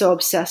 I was so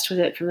obsessed with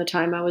it from the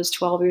time I was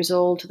 12 years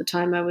old to the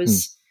time I Hmm.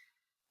 was,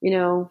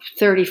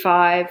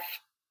 35,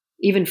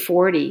 even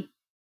 40.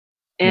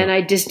 Yeah. And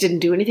I just didn't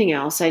do anything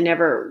else. I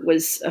never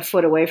was a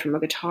foot away from a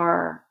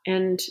guitar.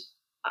 And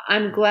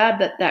I'm glad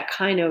that that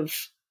kind of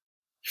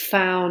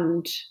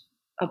found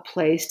a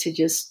place to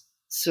just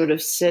sort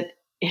of sit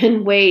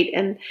and wait,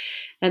 and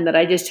that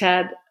I just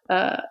had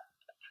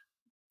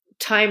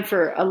time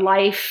for a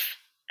life.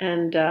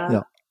 And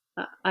Yeah.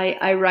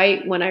 I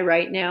write when I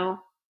write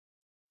now,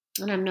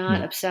 and I'm not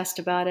Yeah. obsessed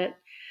about it.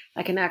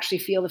 I can actually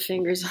feel the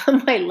fingers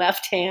on my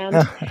left hand.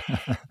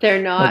 They're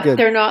Oh, not good.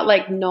 they're not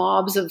like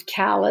knobs of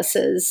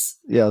calluses.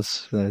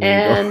 Yes. There you go.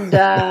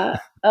 And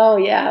oh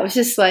yeah, it was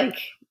just like,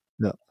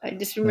 Yeah. I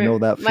just I know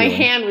remember that my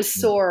feeling. hand was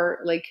Yeah. sore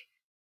like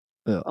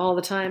Yeah. all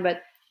the time.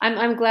 But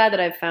I'm glad that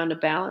I've found a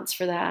balance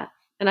for that.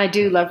 And I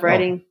do love Oh,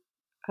 writing.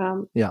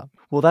 Yeah.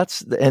 Well,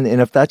 and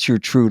if that's your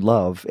true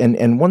love,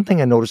 and one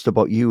thing I noticed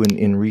about you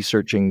in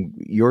researching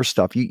your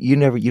stuff, you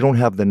don't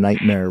have the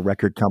nightmare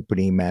record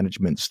company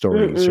management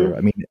stories, or,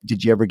 I mean,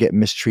 did you ever get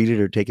mistreated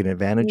or taken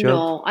advantage of?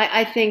 No,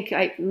 I think,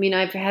 I mean,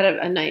 I've had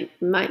a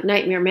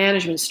nightmare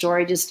management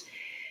story just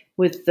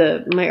with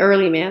my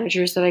early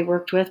managers that I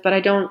worked with, but I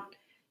don't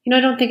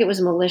think it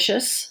was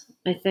malicious.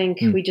 I think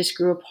Mm. we just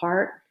grew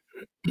apart.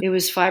 It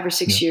was 5 or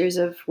 6 Yeah. years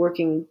of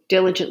working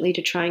diligently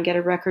to try and get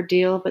a record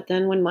deal. But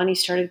then when money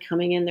started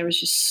coming in, there was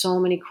just so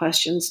many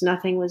questions.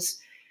 Nothing was,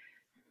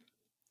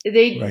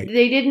 Right.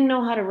 they didn't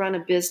know how to run a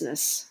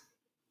business.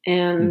 Mm.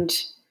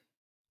 And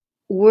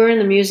we're in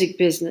the music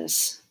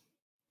business.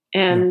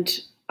 Yeah. And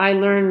I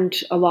learned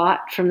a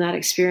lot from that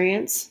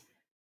experience.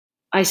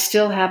 I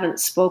still haven't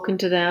spoken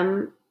to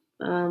them,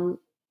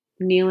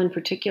 Neil in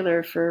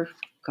particular, for,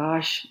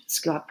 gosh, it's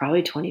got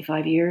probably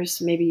 25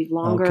 years, maybe Okay.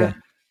 longer.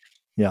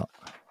 Yeah.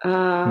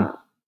 Mm. Uh,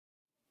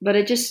 but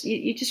it just,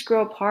 you just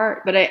grow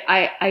apart. But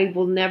I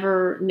will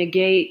never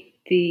negate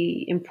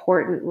the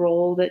important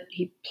role that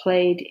he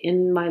played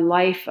in my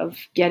life of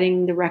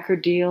getting the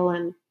record deal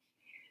and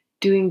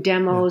doing Yeah.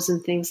 demos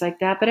and things like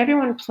that. But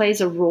everyone plays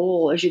a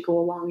role as you go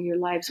along in your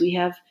lives. We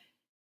have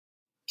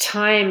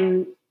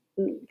time,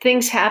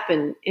 things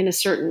happen in a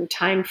certain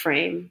time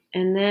frame,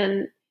 and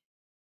then,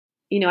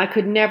 I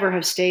could never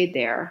have stayed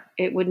there.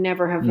 It would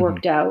never have Mhm.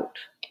 worked out.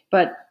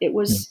 But it Yeah.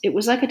 was it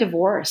was like a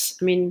divorce.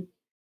 I mean,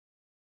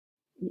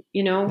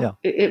 Yeah.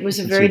 it I was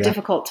a can see very that.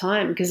 difficult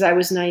time because I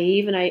was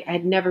naive and I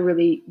had never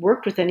really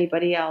worked with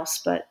anybody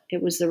else, but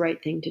it was the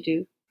right thing to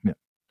do. Yeah.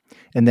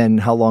 And then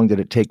how long did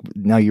it take?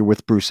 Now you're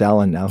with Bruce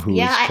Allen now, who is,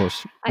 of Yeah,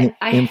 course, I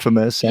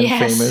infamous and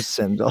yes. famous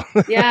and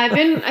Yeah,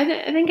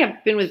 I think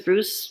I've been with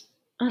Bruce,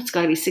 it's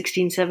got to be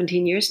 16,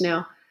 17 years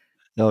now.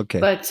 Okay.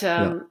 But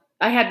Yeah.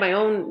 I had my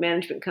own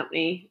management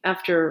company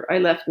after I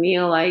left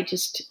Neil. I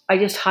just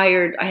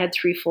hired. I had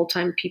 3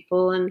 full-time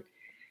people,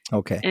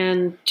 Okay.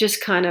 and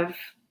just kind of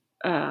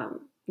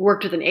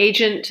worked with an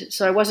agent.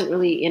 So I wasn't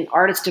really in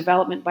artist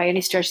development by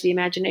any stretch of the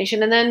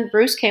imagination. And then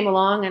Bruce came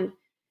along, and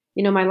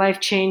my life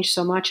changed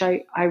so much.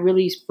 I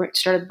really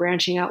started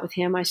branching out with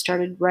him. I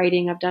started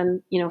writing. I've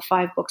done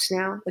 5 books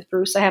now with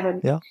Bruce. I have a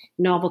Yeah.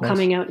 novel Nice.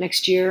 coming out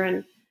next year,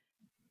 and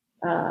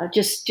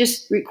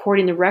just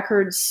recording the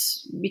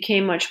records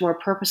became much more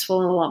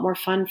purposeful and a lot more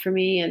fun for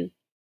me. And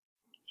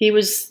he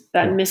was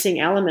that Yeah. missing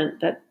element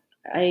that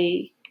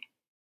I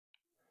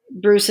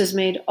Bruce has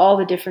made all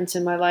the difference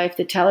in my life.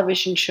 The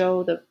television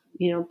show, the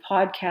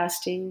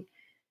podcasting,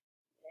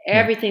 Yeah.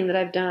 everything that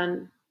I've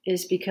done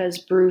is because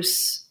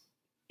Bruce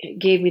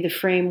gave me the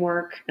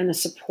framework and the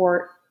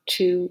support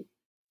to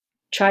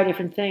try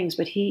different things.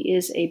 But he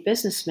is a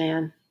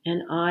businessman,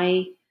 and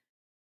I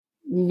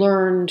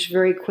learned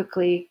very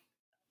quickly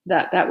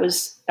that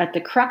was at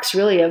the crux,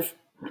 really, of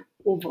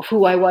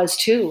who I was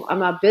too.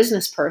 I'm a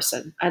business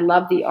person. I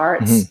love the Mhm.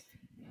 arts,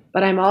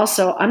 but I'm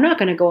not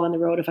going to go on the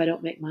road if I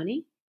don't make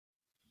money.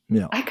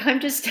 Yeah. I'm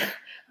just, Yeah.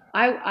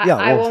 I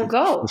Well, won't for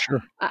go.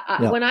 sure.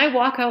 Yeah. When I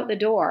walk out the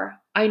door,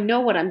 I know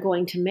what I'm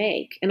going to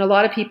make. And a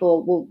lot of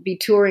people will be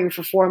touring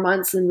for 4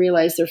 months and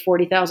realize they're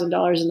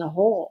 $40,000 in the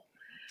hole.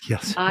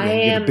 Yes. I Yeah. You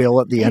get a am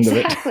bill at the end of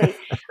it. exactly,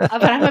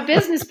 but I'm a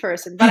business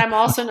person. But I'm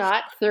also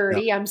not Yeah.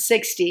 30. I'm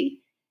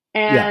 60,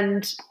 Yeah.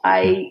 and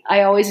Yeah.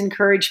 I always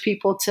encourage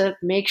people to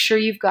make sure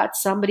you've got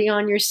somebody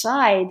on your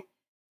side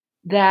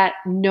that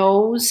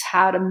knows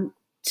how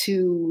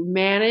to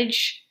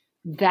manage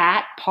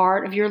that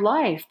part of your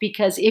life.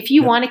 Because if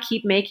you Yep. want to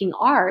keep making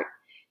art,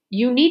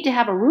 you need to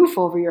have a roof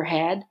over your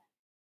head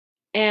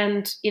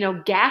and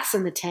gas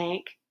in the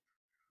tank.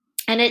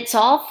 And it's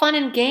all fun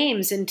and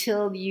games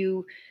until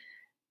you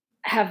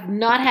have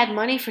not had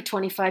money for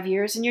 25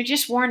 years and you're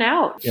just worn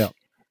out. Yeah.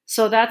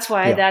 So that's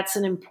why Yeah. that's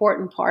an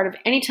important part of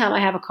anytime I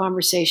have a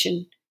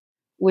conversation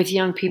with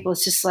young people.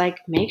 It's just like,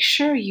 make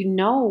sure you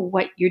know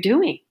what you're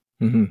doing.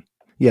 Hmm.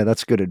 Yeah.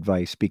 That's good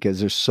advice, because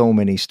there's so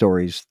many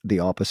stories the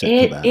opposite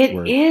to that, It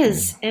where,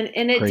 is, and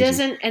it crazy.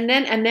 doesn't, and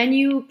then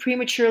you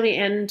prematurely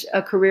end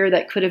a career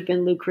that could have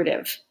been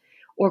lucrative,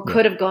 or Yeah.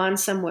 could have gone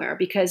somewhere,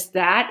 because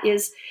that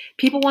is,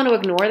 people want to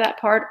ignore that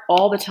part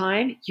all the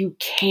time. You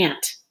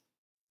can't.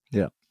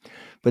 Yeah.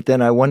 But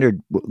then I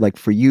wondered, like,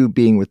 for you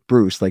being with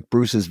Bruce, like,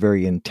 Bruce is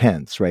very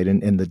intense, right?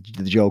 And the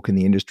joke in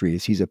the industry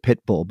is he's a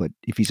pit bull, but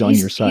if he's on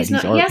your side, He's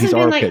not. He he's hasn't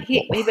been our like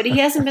pit bull. but he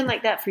hasn't been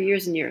like that for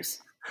years and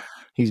years.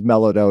 He's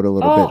mellowed out a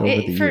little bit Oh, over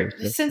the for years.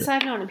 Yeah. since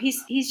I've known him,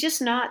 he's just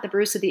not the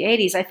Bruce of the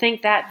 '80s. I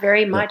think that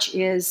very Yeah. much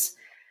is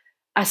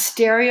a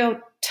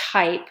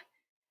stereotype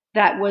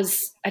that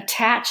was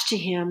attached to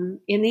him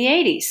in the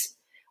 '80s,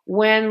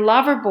 when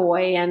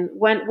Loverboy, and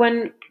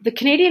when the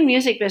Canadian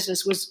music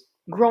business was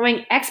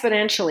growing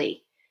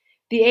exponentially.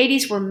 The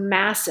 '80s were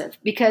massive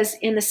because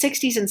in the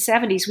 '60s and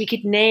 '70s we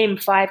could name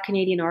 5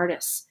 Canadian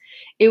artists.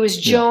 It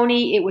was Yeah.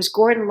 Joni, it was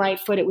Gordon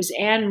Lightfoot, it was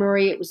Anne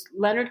Murray, it was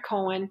Leonard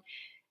Cohen.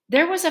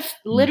 There was Mm.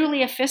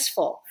 literally a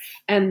fistful.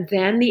 And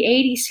then the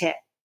 '80s hit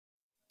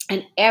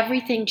and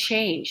everything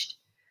changed.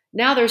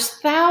 Now there's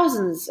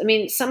thousands. I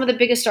mean, some of the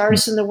biggest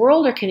artists in the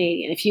world are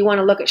Canadian. If you want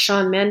to look at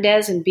Shawn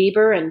Mendes and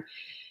Bieber and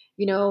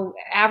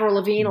Avril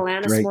Lavigne,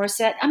 Alanis Drake.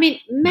 Morissette. I mean,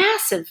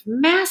 massive,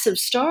 massive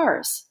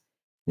stars.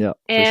 Yeah, for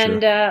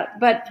And sure.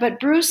 but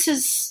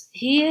Bruce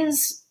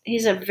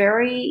he's a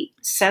very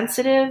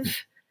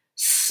sensitive,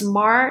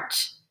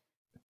 smart,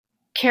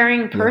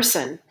 caring Yeah.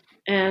 person.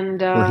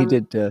 And Well,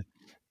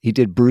 he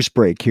did Bruce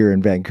Break here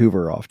in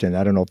Vancouver often.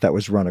 I don't know if that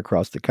was run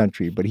across the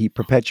country, but he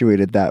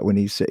perpetuated that when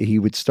he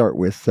would start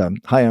with,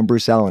 "Hi, I'm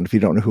Bruce Allen. If you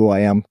don't know who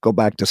I am, go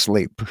back to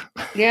sleep."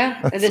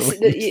 yeah, So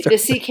he the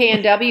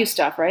CKNW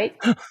stuff, right?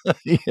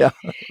 yeah,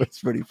 it's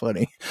pretty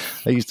funny.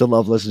 I used to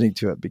love listening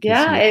to it because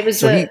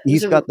Yeah,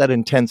 he's got that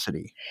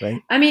intensity,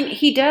 right? I mean,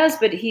 he does,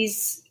 but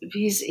he's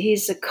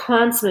a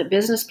consummate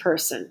business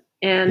person,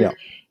 Yeah, and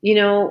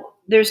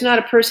there's not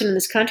a person in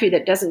this country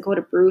that doesn't go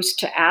to Bruce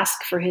to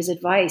ask for his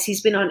advice.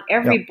 He's been on yeah,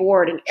 every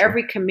board and sure.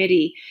 every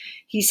committee.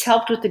 He's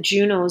helped with the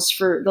Junos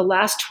for the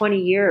last 20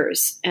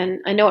 years, and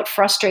I know it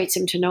frustrates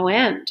him to no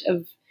end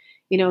of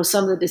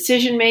some of the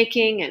decision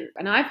making,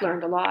 and I've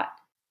learned a lot.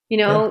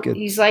 Yeah, good.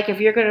 He's like, if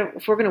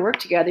we're gonna work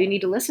together, you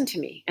need to listen to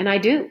me, and I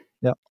do.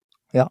 Yeah.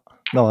 Yeah.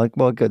 No, like,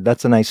 well, good.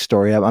 That's a nice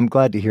story. I'm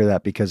glad to hear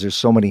that because there's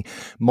so many,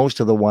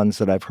 most of the ones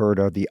that I've heard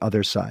are the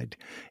other side.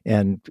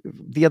 And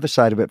the other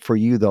side of it for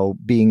you, though,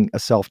 being a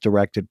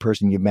self-directed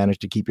person, you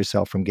managed to keep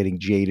yourself from getting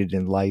jaded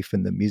in life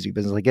and the music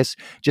business. I guess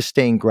just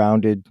staying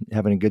grounded,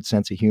 having a good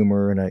sense of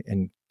humor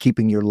and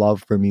keeping your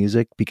love for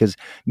music, because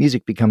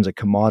music becomes a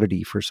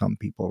commodity for some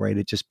people, right?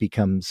 It just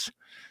becomes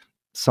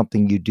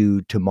something you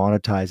do to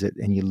monetize it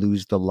and you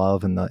lose the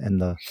love and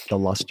the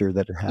luster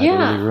that it had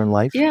Yeah, earlier in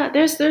life. yeah.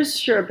 There's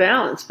sure a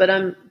balance, but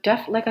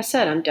like I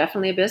said, I'm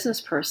definitely a business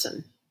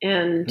person,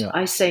 and Yeah.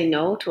 I say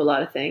no to a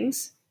lot of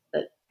things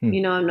that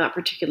Hmm. I'm not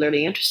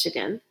particularly interested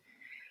in,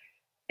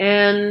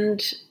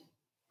 and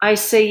I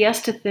say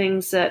yes to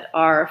things that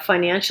are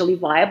financially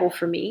viable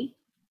for me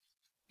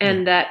Yeah.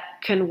 and that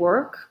can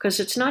work because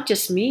it's not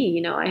just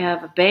me. I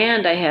have a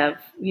band, I have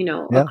a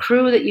Yeah.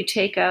 crew that you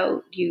take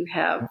out, you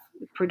have Yeah.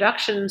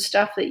 production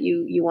stuff that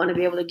you want to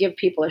be able to give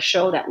people a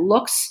show that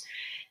looks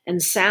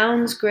and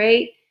sounds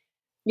great,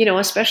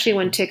 especially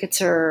when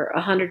tickets are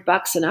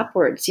 $100 and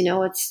upwards. Yeah.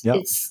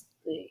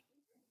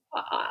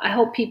 I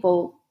hope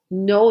people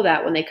know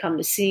that when they come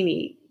to see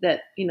me,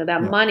 that that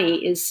Yeah.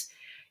 money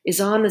is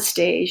on the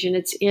stage, and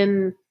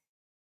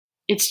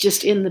it's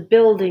just in the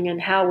building and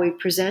how we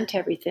present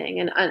everything.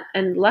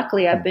 And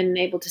luckily, I've Hmm. been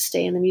able to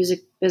stay in the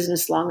music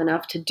business long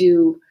enough to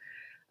do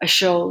a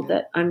show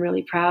that I'm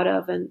really proud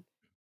of, and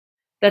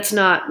that's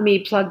not me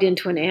plugged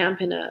into an amp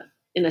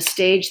in a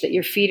stage that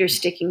your feet are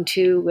sticking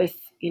to with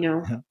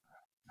Yeah.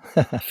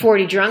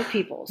 40 drunk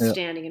people Yeah.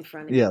 standing in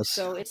front of you. Yes.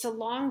 So it's a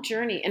long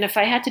journey. And if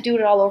I had to do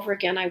it all over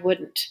again, I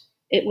wouldn't.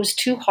 It was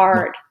too No.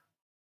 hard.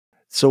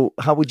 So,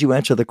 how would you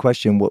answer the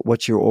question?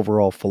 What's your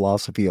overall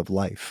philosophy of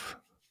life?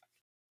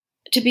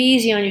 To be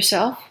easy on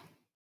yourself,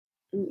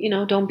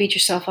 don't beat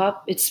yourself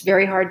up. It's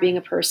very hard being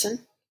a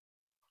person.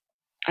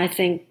 I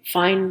think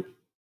find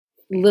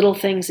little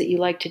things that you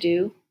like to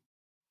do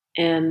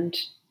and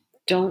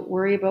don't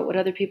worry about what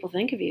other people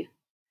think of you.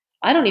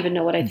 I don't even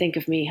know what I Hmm. think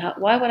of me.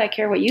 Why would I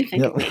care what you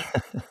think Yeah. of me?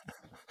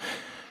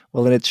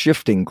 Well, and it's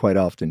shifting quite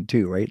often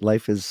too, right?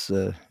 Life is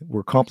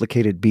we're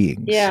complicated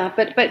beings. Yeah,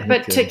 but I but think.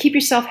 but to keep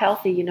yourself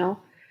healthy,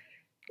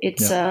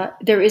 it's Yeah.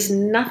 there is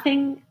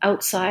nothing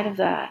outside of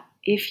that.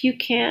 If you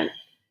can't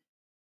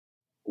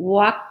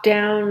walk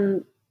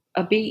down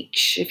a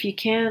beach, if you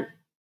can't,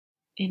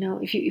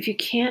 if you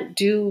can't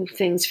do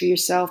things for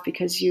yourself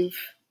because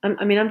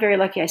I'm very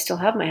lucky. I still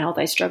have my health.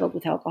 I struggled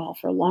with alcohol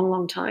for a long,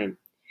 long time,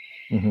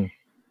 Hmm.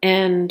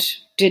 and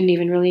didn't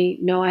even really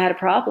know I had a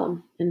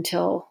problem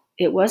until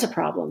it was a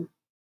problem.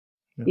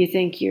 Yeah. You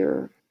think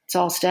it's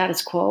all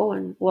status quo,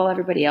 and well,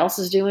 everybody else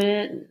is doing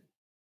it, and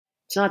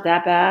it's not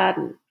that bad,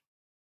 and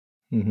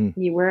Hmm.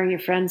 you're wearing your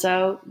friends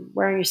out,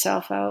 wearing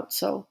yourself out.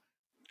 So,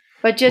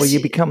 but Well, just you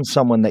become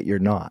someone that you're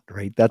not,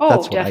 right? oh,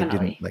 That's what I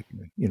didn't definitely like,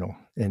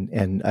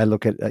 and I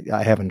look at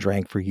I haven't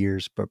drank for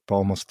years, but for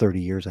almost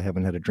 30 years I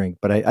haven't had a drink,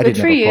 but I good didn't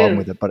for have a problem you.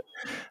 with it. But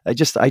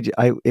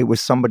I it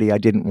was somebody I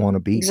didn't want to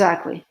be.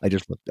 Exactly. I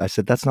just looked, I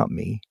said, that's not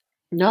me,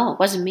 No, it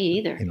wasn't me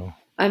either. you know.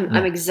 I'm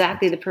No,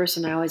 exactly it's the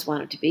person I always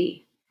wanted to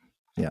be,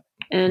 yeah,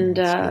 no, and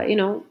it's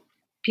good.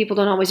 people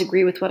don't always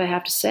agree with what I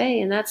have to say,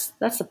 and that's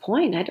the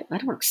point. I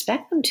don't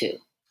expect them to.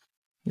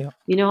 Yeah,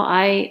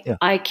 yeah,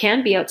 I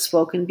can be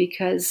outspoken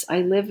because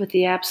I live with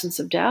the absence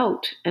of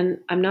doubt, and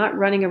I'm not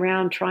running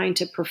around trying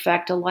to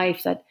perfect a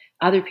life that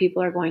other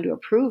people are going to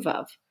approve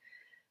of.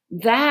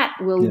 That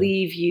will yeah,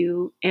 leave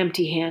you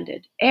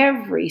empty-handed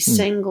every mm,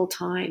 single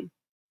time.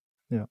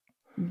 yeah,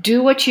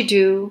 Do what you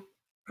do,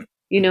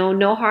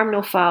 no harm,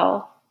 no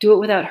foul. Do it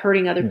without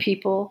hurting other yeah,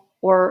 people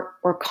or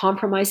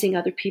compromising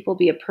other people.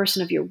 Be a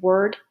person of your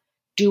word.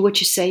 Do what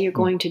you say you're yeah,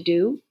 going to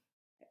do.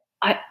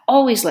 I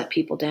always let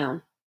people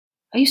down.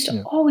 I used to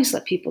yeah, always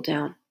let people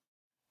down.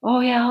 Oh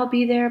yeah, I'll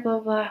be there, blah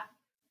blah.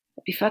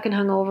 I'd be fucking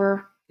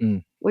hungover,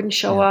 mm, wouldn't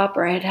show yeah, up,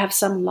 or I'd have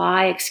some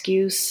lie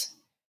excuse.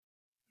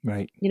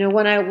 right,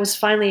 When I was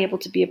finally able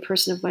to be a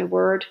person of my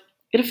word,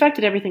 it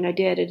affected everything I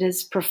did. It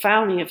has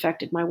profoundly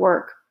affected my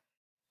work.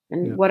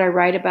 and what I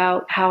write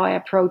about, how I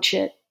approach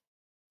it.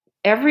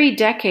 Every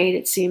decade,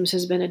 it seems,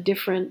 has been a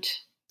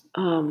different,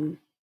 a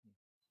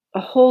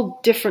whole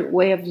different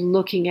way of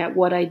looking at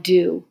what I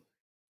do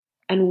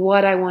and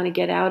what I want to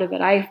get out of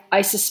it.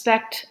 I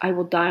suspect I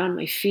will die on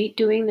my feet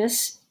doing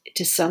this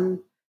to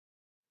some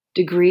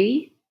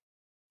degree.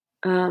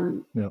 I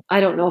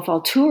don't know if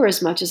I'll tour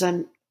as much as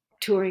I'm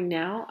touring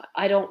now.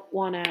 I don't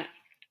want to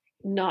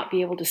not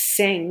be able to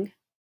sing.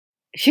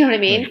 You know what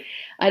I mean?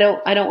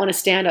 Right. I don't want to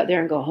stand out there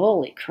and go,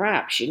 holy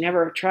crap, she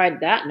never tried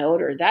that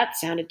note, or that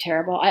sounded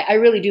terrible. I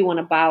really do want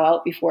to bow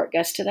out before it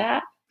gets to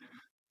that.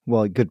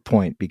 Well, good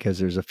point, because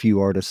there's a few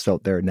artists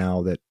out there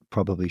now that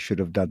probably should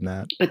have done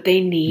that. But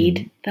they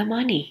need the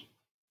money.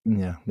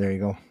 Yeah, there you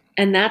go.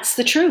 And that's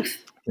the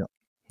truth. Yeah.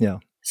 Yeah.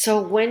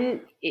 So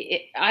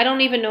I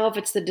don't even know if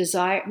it's the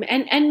desire,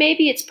 and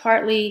maybe it's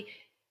partly,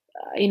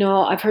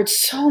 I've heard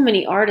so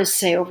many artists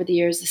say over the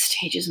years, the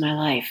stage is my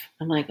life.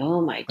 I'm like, oh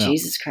my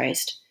Jesus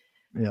Christ.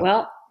 Yeah.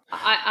 Well,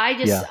 I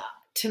just,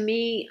 to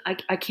me,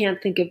 I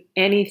can't think of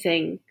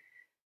anything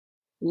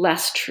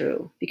less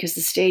true, because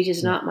the stage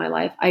is not my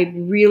life. I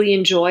really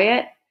enjoy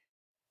it.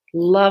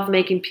 Love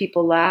making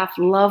people laugh.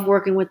 Love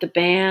working with the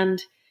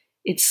band.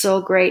 It's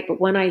so great. But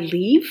when I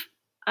leave,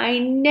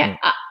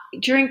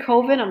 during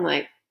COVID, I'm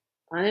like,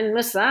 I didn't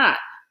miss that.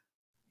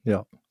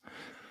 Yeah.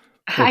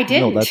 I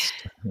didn't.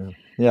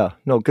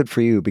 No, good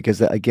for you, because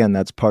again,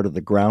 that's part of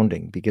the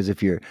grounding. Because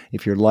if your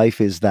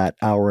life is that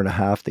hour and a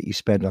half that you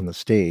spend on the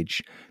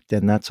stage,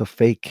 then that's a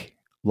fake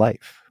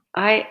life.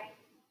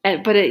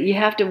 You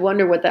have to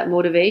wonder what that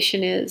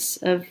motivation is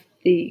of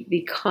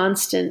the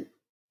constant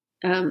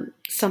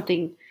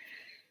something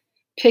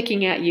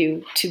picking at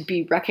you to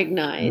be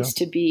recognized,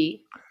 to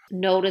be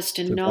noticed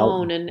and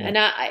known. And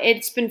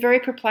it's been very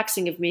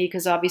perplexing of me,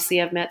 because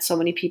obviously I've met so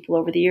many people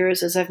over the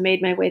years as I've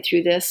made my way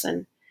through this,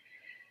 and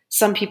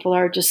some people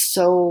are just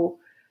so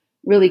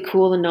really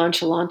cool and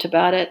nonchalant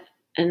about it.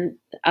 And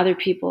other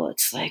people,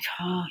 it's like,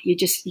 you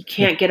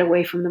can't get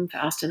away from them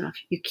fast enough.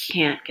 You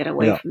can't get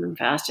away from them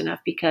fast enough,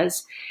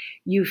 because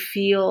you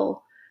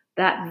feel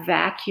that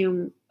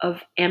vacuum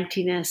of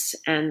emptiness,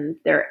 and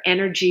their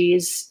energy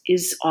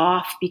is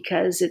off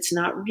because it's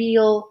not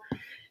real.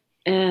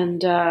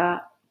 And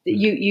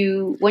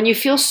you when you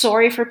feel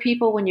sorry for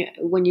people,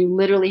 when you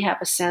literally have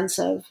a sense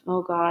of,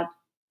 oh God,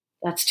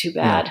 that's too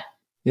bad.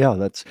 Yeah,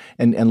 that's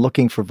and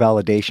looking for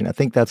validation. I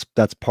think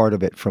that's part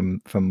of it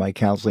from my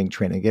counseling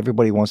training.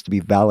 Everybody wants to be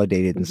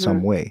validated in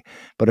some way,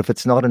 but if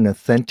it's not an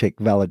authentic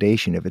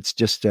validation, if it's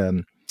just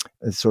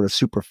sort of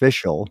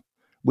superficial,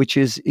 which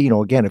is,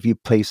 again, if you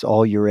place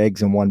all your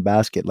eggs in one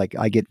basket, like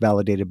I get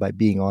validated by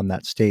being on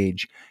that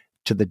stage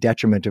to the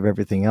detriment of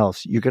everything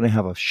else, you're going to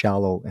have a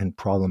shallow and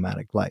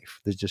problematic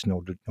life. There's just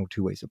no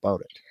two ways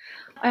about it.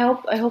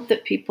 I hope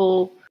that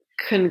people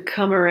can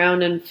come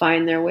around and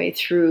find their way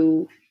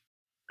through,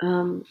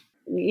 and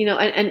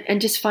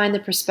just find the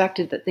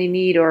perspective that they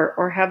need,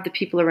 or have the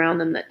people around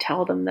them that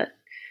tell them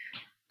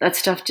that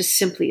stuff just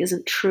simply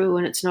isn't true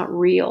and it's not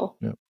real.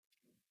 Yeah.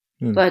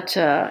 But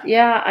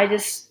I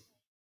just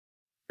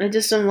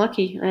am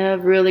lucky. I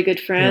have really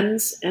good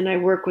friends, and I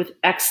work with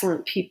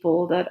excellent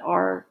people that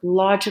are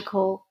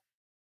logical.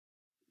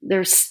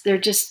 They're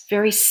just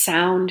very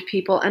sound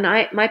people. And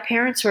my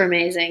parents were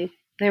amazing.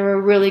 They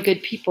were really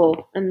good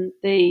people, and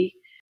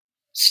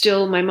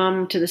my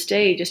mom to this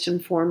day just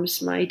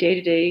informs my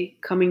day-to-day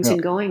comings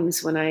and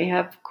goings. When I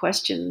have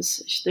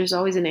questions, there's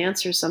always an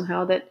answer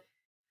somehow that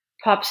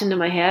pops into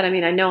my head. I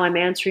mean, I know I'm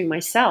answering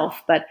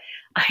myself, but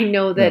I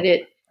know that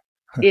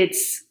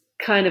it's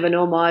kind of an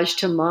homage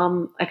to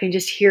Mom. I can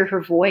just hear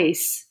her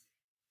voice,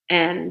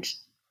 and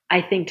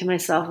I think to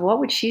myself, what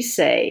would she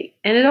say?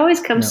 And it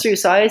always comes through.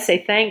 So I always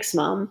say, thanks,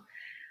 Mom.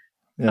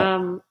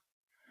 Yeah.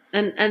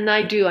 And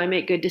I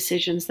make good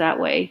decisions that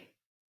way.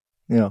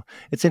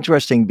 It's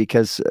interesting,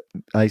 because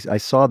I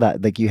saw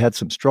that, like, you had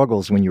some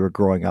struggles when you were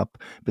growing up,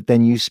 but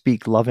then you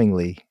speak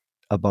lovingly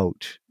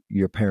about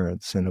your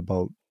parents and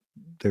about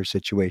their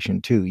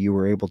situation too. You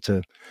were able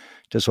to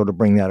sort of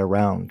bring that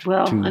around.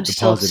 Well, to I'm the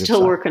positive still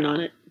side. Working on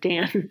it,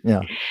 Dan.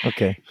 Yeah.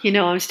 Okay.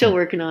 I'm still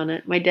working on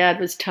it. My dad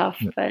was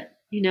tough, but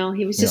he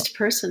was just a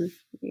person.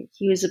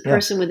 He was a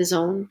person with his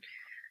own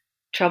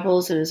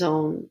troubles and his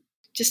own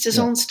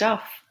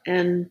stuff.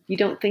 And you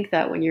don't think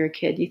that when you're a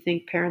kid. You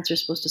think parents are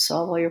supposed to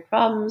solve all your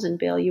problems and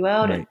bail you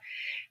out. Right.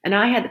 And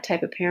I had the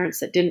type of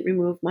parents that didn't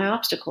remove my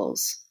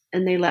obstacles,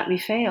 and they let me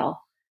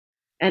fail.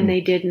 And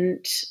they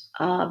didn't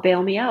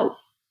bail me out.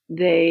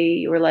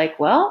 They were like,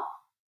 well,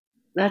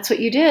 that's what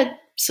you did.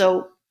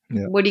 So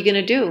what are you going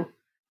to do?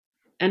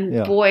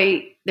 And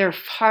boy, they're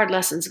hard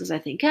lessons, because I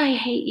think, I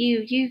hate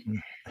you.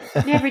 You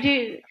never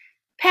do.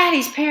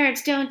 Patty's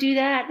parents don't do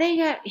that. They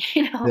got,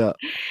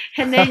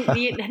 and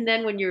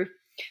then when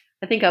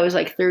I think I was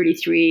like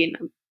 33,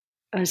 and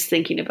I was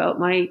thinking about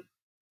my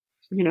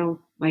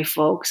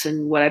folks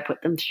and what I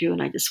put them through.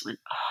 And I just went,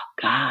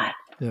 oh God,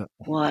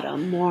 what a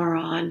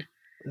moron.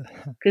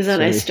 Because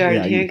then I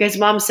started hearing, because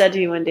Mom said to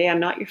me one day, I'm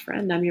not your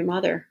friend, I'm your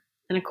mother.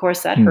 And of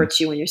course that hurts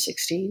you when you're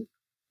 16.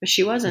 But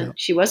she wasn't.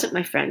 She wasn't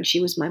my friend. She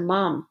was my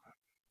mom.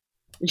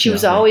 And she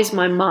was always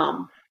my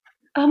mom.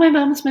 Oh, my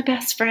mom's my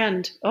best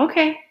friend.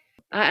 Okay.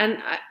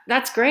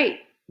 That's great.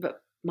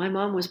 But my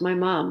mom was my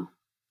mom.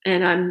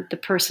 And I'm the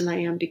person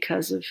I am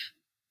because of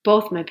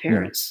both my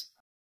parents.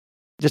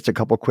 Just a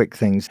couple quick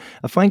things.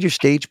 I find your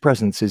stage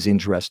presence is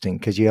interesting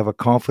because you have a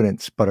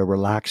confidence, but a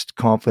relaxed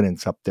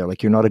confidence up there.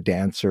 Like you're not a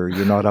dancer.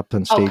 You're not up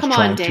on stage come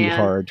trying on, too Dan.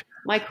 hard.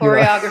 My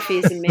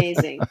choreography is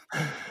amazing.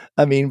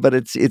 I mean, but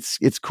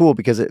it's cool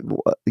because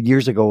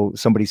years ago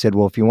somebody said,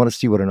 well, if you want to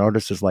see what an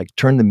artist is like,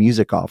 turn the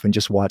music off and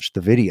just watch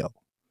the video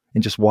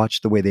and just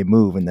watch the way they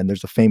move. And then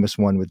there's a famous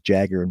one with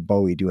Jagger and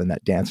Bowie doing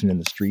that dancing in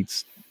the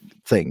streets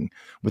thing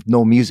with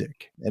no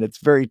music, and it's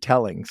very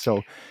telling.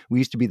 So we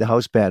used to be the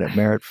house band at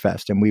Merit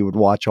Fest, and we would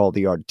watch all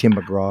the art, Tim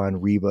McGraw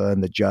and Reba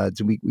and the Judds,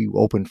 and we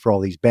opened for all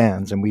these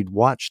bands, and we'd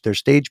watch their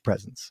stage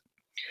presence.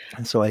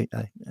 And so I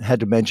had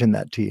to mention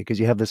that to you because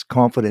you have this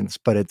confidence,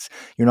 but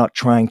you're not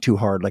trying too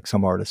hard like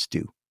some artists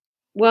do.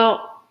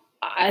 Well,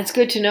 it's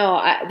good to know.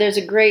 There's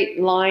a great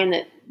line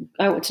that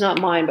it's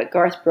not mine, but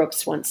Garth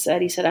Brooks once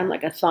said. He said, "I'm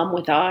like a thumb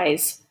with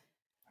eyes,"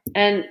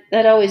 and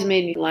that always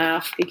made me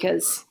laugh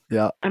because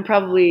I'm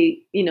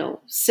probably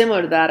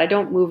similar to that. I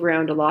don't move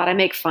around a lot. I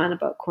make fun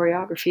about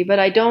choreography, but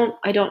I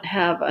don't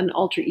have an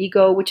alter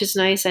ego, which is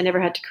nice. I never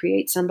had to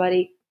create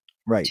somebody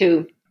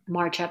to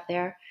march up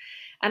there.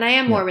 And I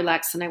am more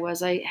relaxed than I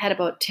was. I had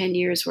about 10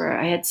 years where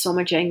I had so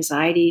much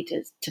anxiety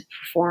to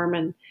perform,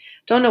 and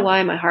don't know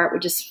why my heart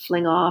would just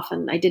fling off,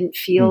 and I didn't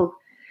feel,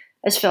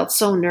 I just felt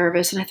so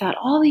nervous. And I thought,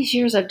 all these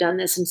years I've done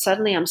this, and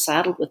suddenly I'm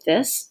saddled with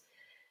this.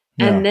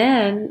 And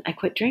then I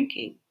quit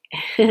drinking.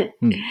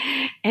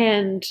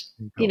 And,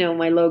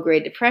 my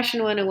low-grade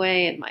depression went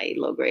away, and my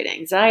low-grade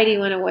anxiety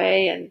went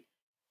away.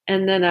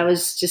 And then I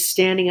was just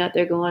standing out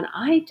there going,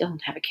 I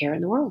don't have a care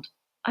in the world.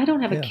 I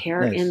don't have a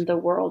care in the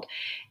world.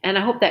 And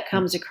I hope that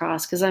comes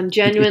across because I'm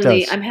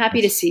genuinely, I'm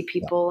happy to see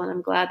people and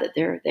I'm glad that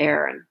they're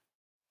there. And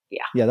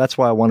yeah, that's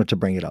why I wanted to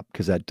bring it up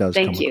because that does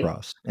come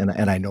across and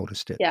I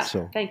noticed it. Yeah,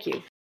 so thank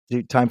you.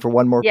 Time for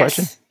one more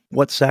question? Yes.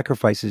 What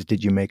sacrifices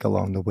did you make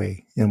along the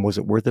way? And was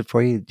it worth it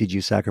for you? Did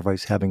you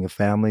sacrifice having a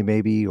family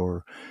maybe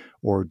or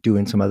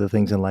doing some other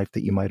things in life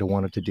that you might have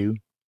wanted to do?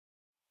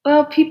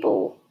 Well,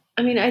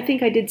 I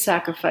think I did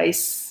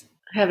sacrifice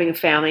having a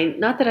family.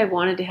 Not that I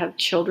wanted to have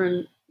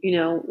children,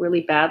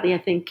 really badly. I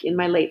think in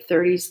my late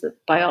 30s, the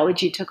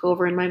biology took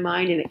over in my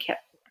mind and it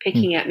kept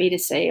picking at me to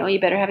say, oh, you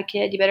better have a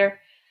kid. You better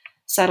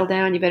settle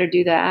down. You better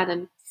do that.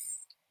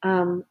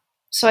 And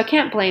so I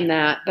can't blame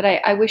that. But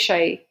I wish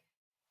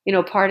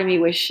part of me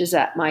wishes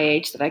at my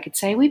age that I could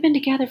say, we've been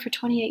together for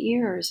 28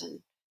 years.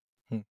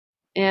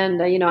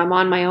 And I'm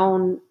on my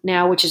own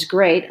now, which is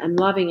great. I'm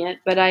loving it.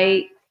 But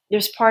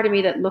there's part of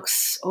me that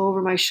looks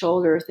over my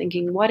shoulder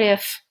thinking, what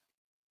if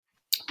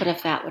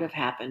that would have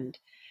happened?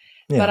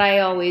 Yeah. But I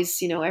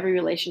always, every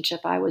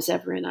relationship I was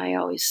ever in,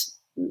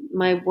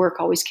 my work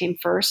always came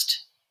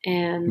first.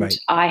 And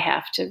I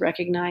have to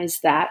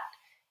recognize that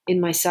in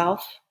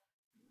myself.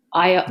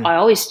 I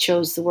always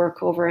chose the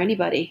work over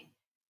anybody.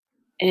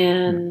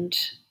 And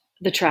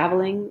the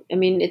traveling,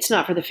 it's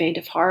not for the faint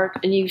of heart.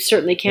 And you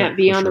certainly can't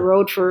be on the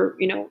road for,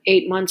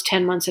 8 months,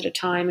 10 months at a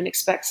time and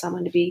expect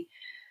someone to be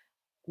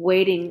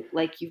waiting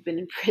like you've been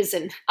in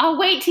prison. I'll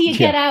wait till you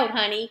get out,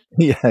 honey.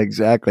 Yeah,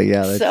 exactly.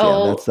 Yeah, that's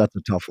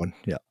a tough one.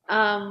 Yeah.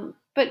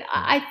 But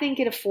I think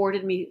it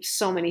afforded me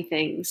so many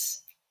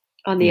things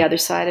on the other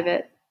side of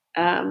it.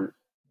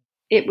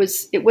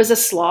 It was a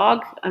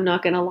slog. I'm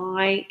not going to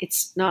lie.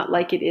 It's not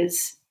like it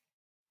is.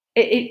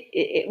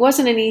 It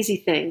wasn't an easy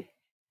thing.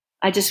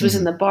 I just was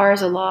in the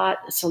bars a lot.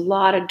 It's a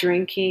lot of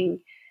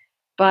drinking,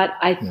 but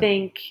I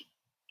think,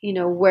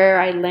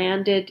 where I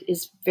landed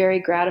is very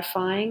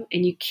gratifying,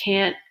 and you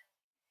can't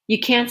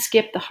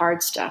skip the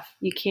hard stuff.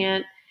 You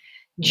can't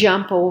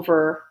jump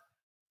over.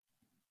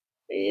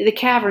 The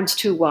cavern's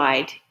too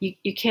wide.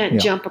 You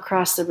can't jump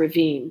across the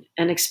ravine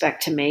and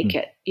expect to make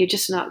it. You're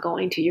just not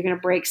going to. You're going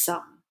to break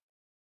something.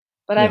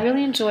 But I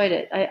really enjoyed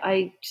it.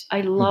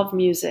 I love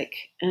music,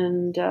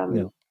 and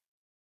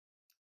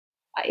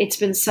it's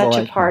been such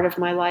a part of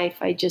my life.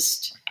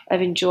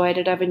 I've enjoyed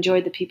it. I've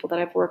enjoyed the people that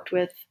I've worked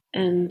with.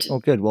 And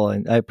good. Well,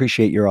 I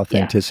appreciate your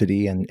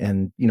authenticity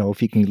and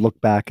if you can look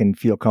back and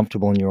feel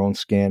comfortable in your own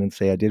skin and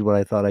say, I did what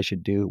I thought I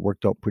should do. It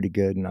worked out pretty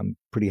good. And I'm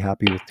pretty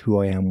happy with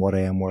who I am, what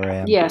I am, where I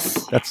am.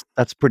 Yes.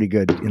 That's pretty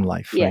good in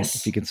life. Yes.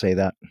 Right? If you can say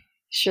that.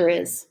 Sure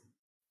is.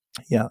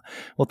 Yeah.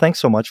 Well, thanks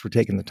so much for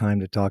taking the time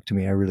to talk to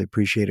me. I really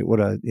appreciate it.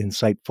 What an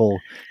insightful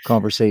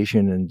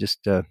conversation and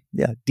just,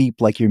 deep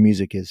like your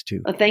music is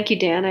too. Well, thank you,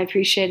 Dan. I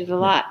appreciate it a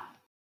lot.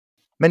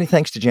 Many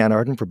thanks to Jann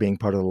Arden for being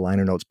part of the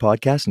Liner Notes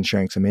podcast and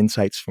sharing some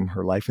insights from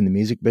her life in the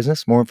music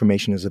business. More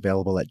information is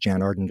available at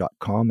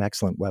jannarden.com.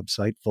 Excellent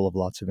website full of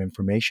lots of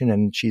information.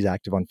 And she's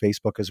active on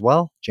Facebook as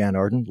well. Jann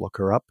Arden, look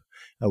her up.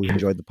 We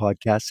enjoyed the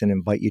podcast and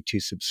invite you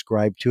to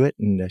subscribe to it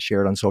and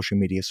share it on social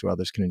media so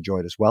others can enjoy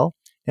it as well.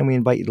 And we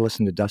invite you to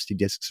listen to Dusty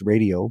Discs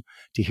Radio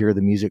to hear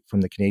the music from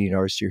the Canadian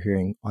artists you're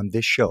hearing on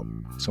this show.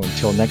 So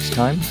until next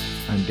time,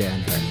 I'm Dan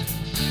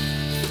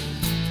Arden.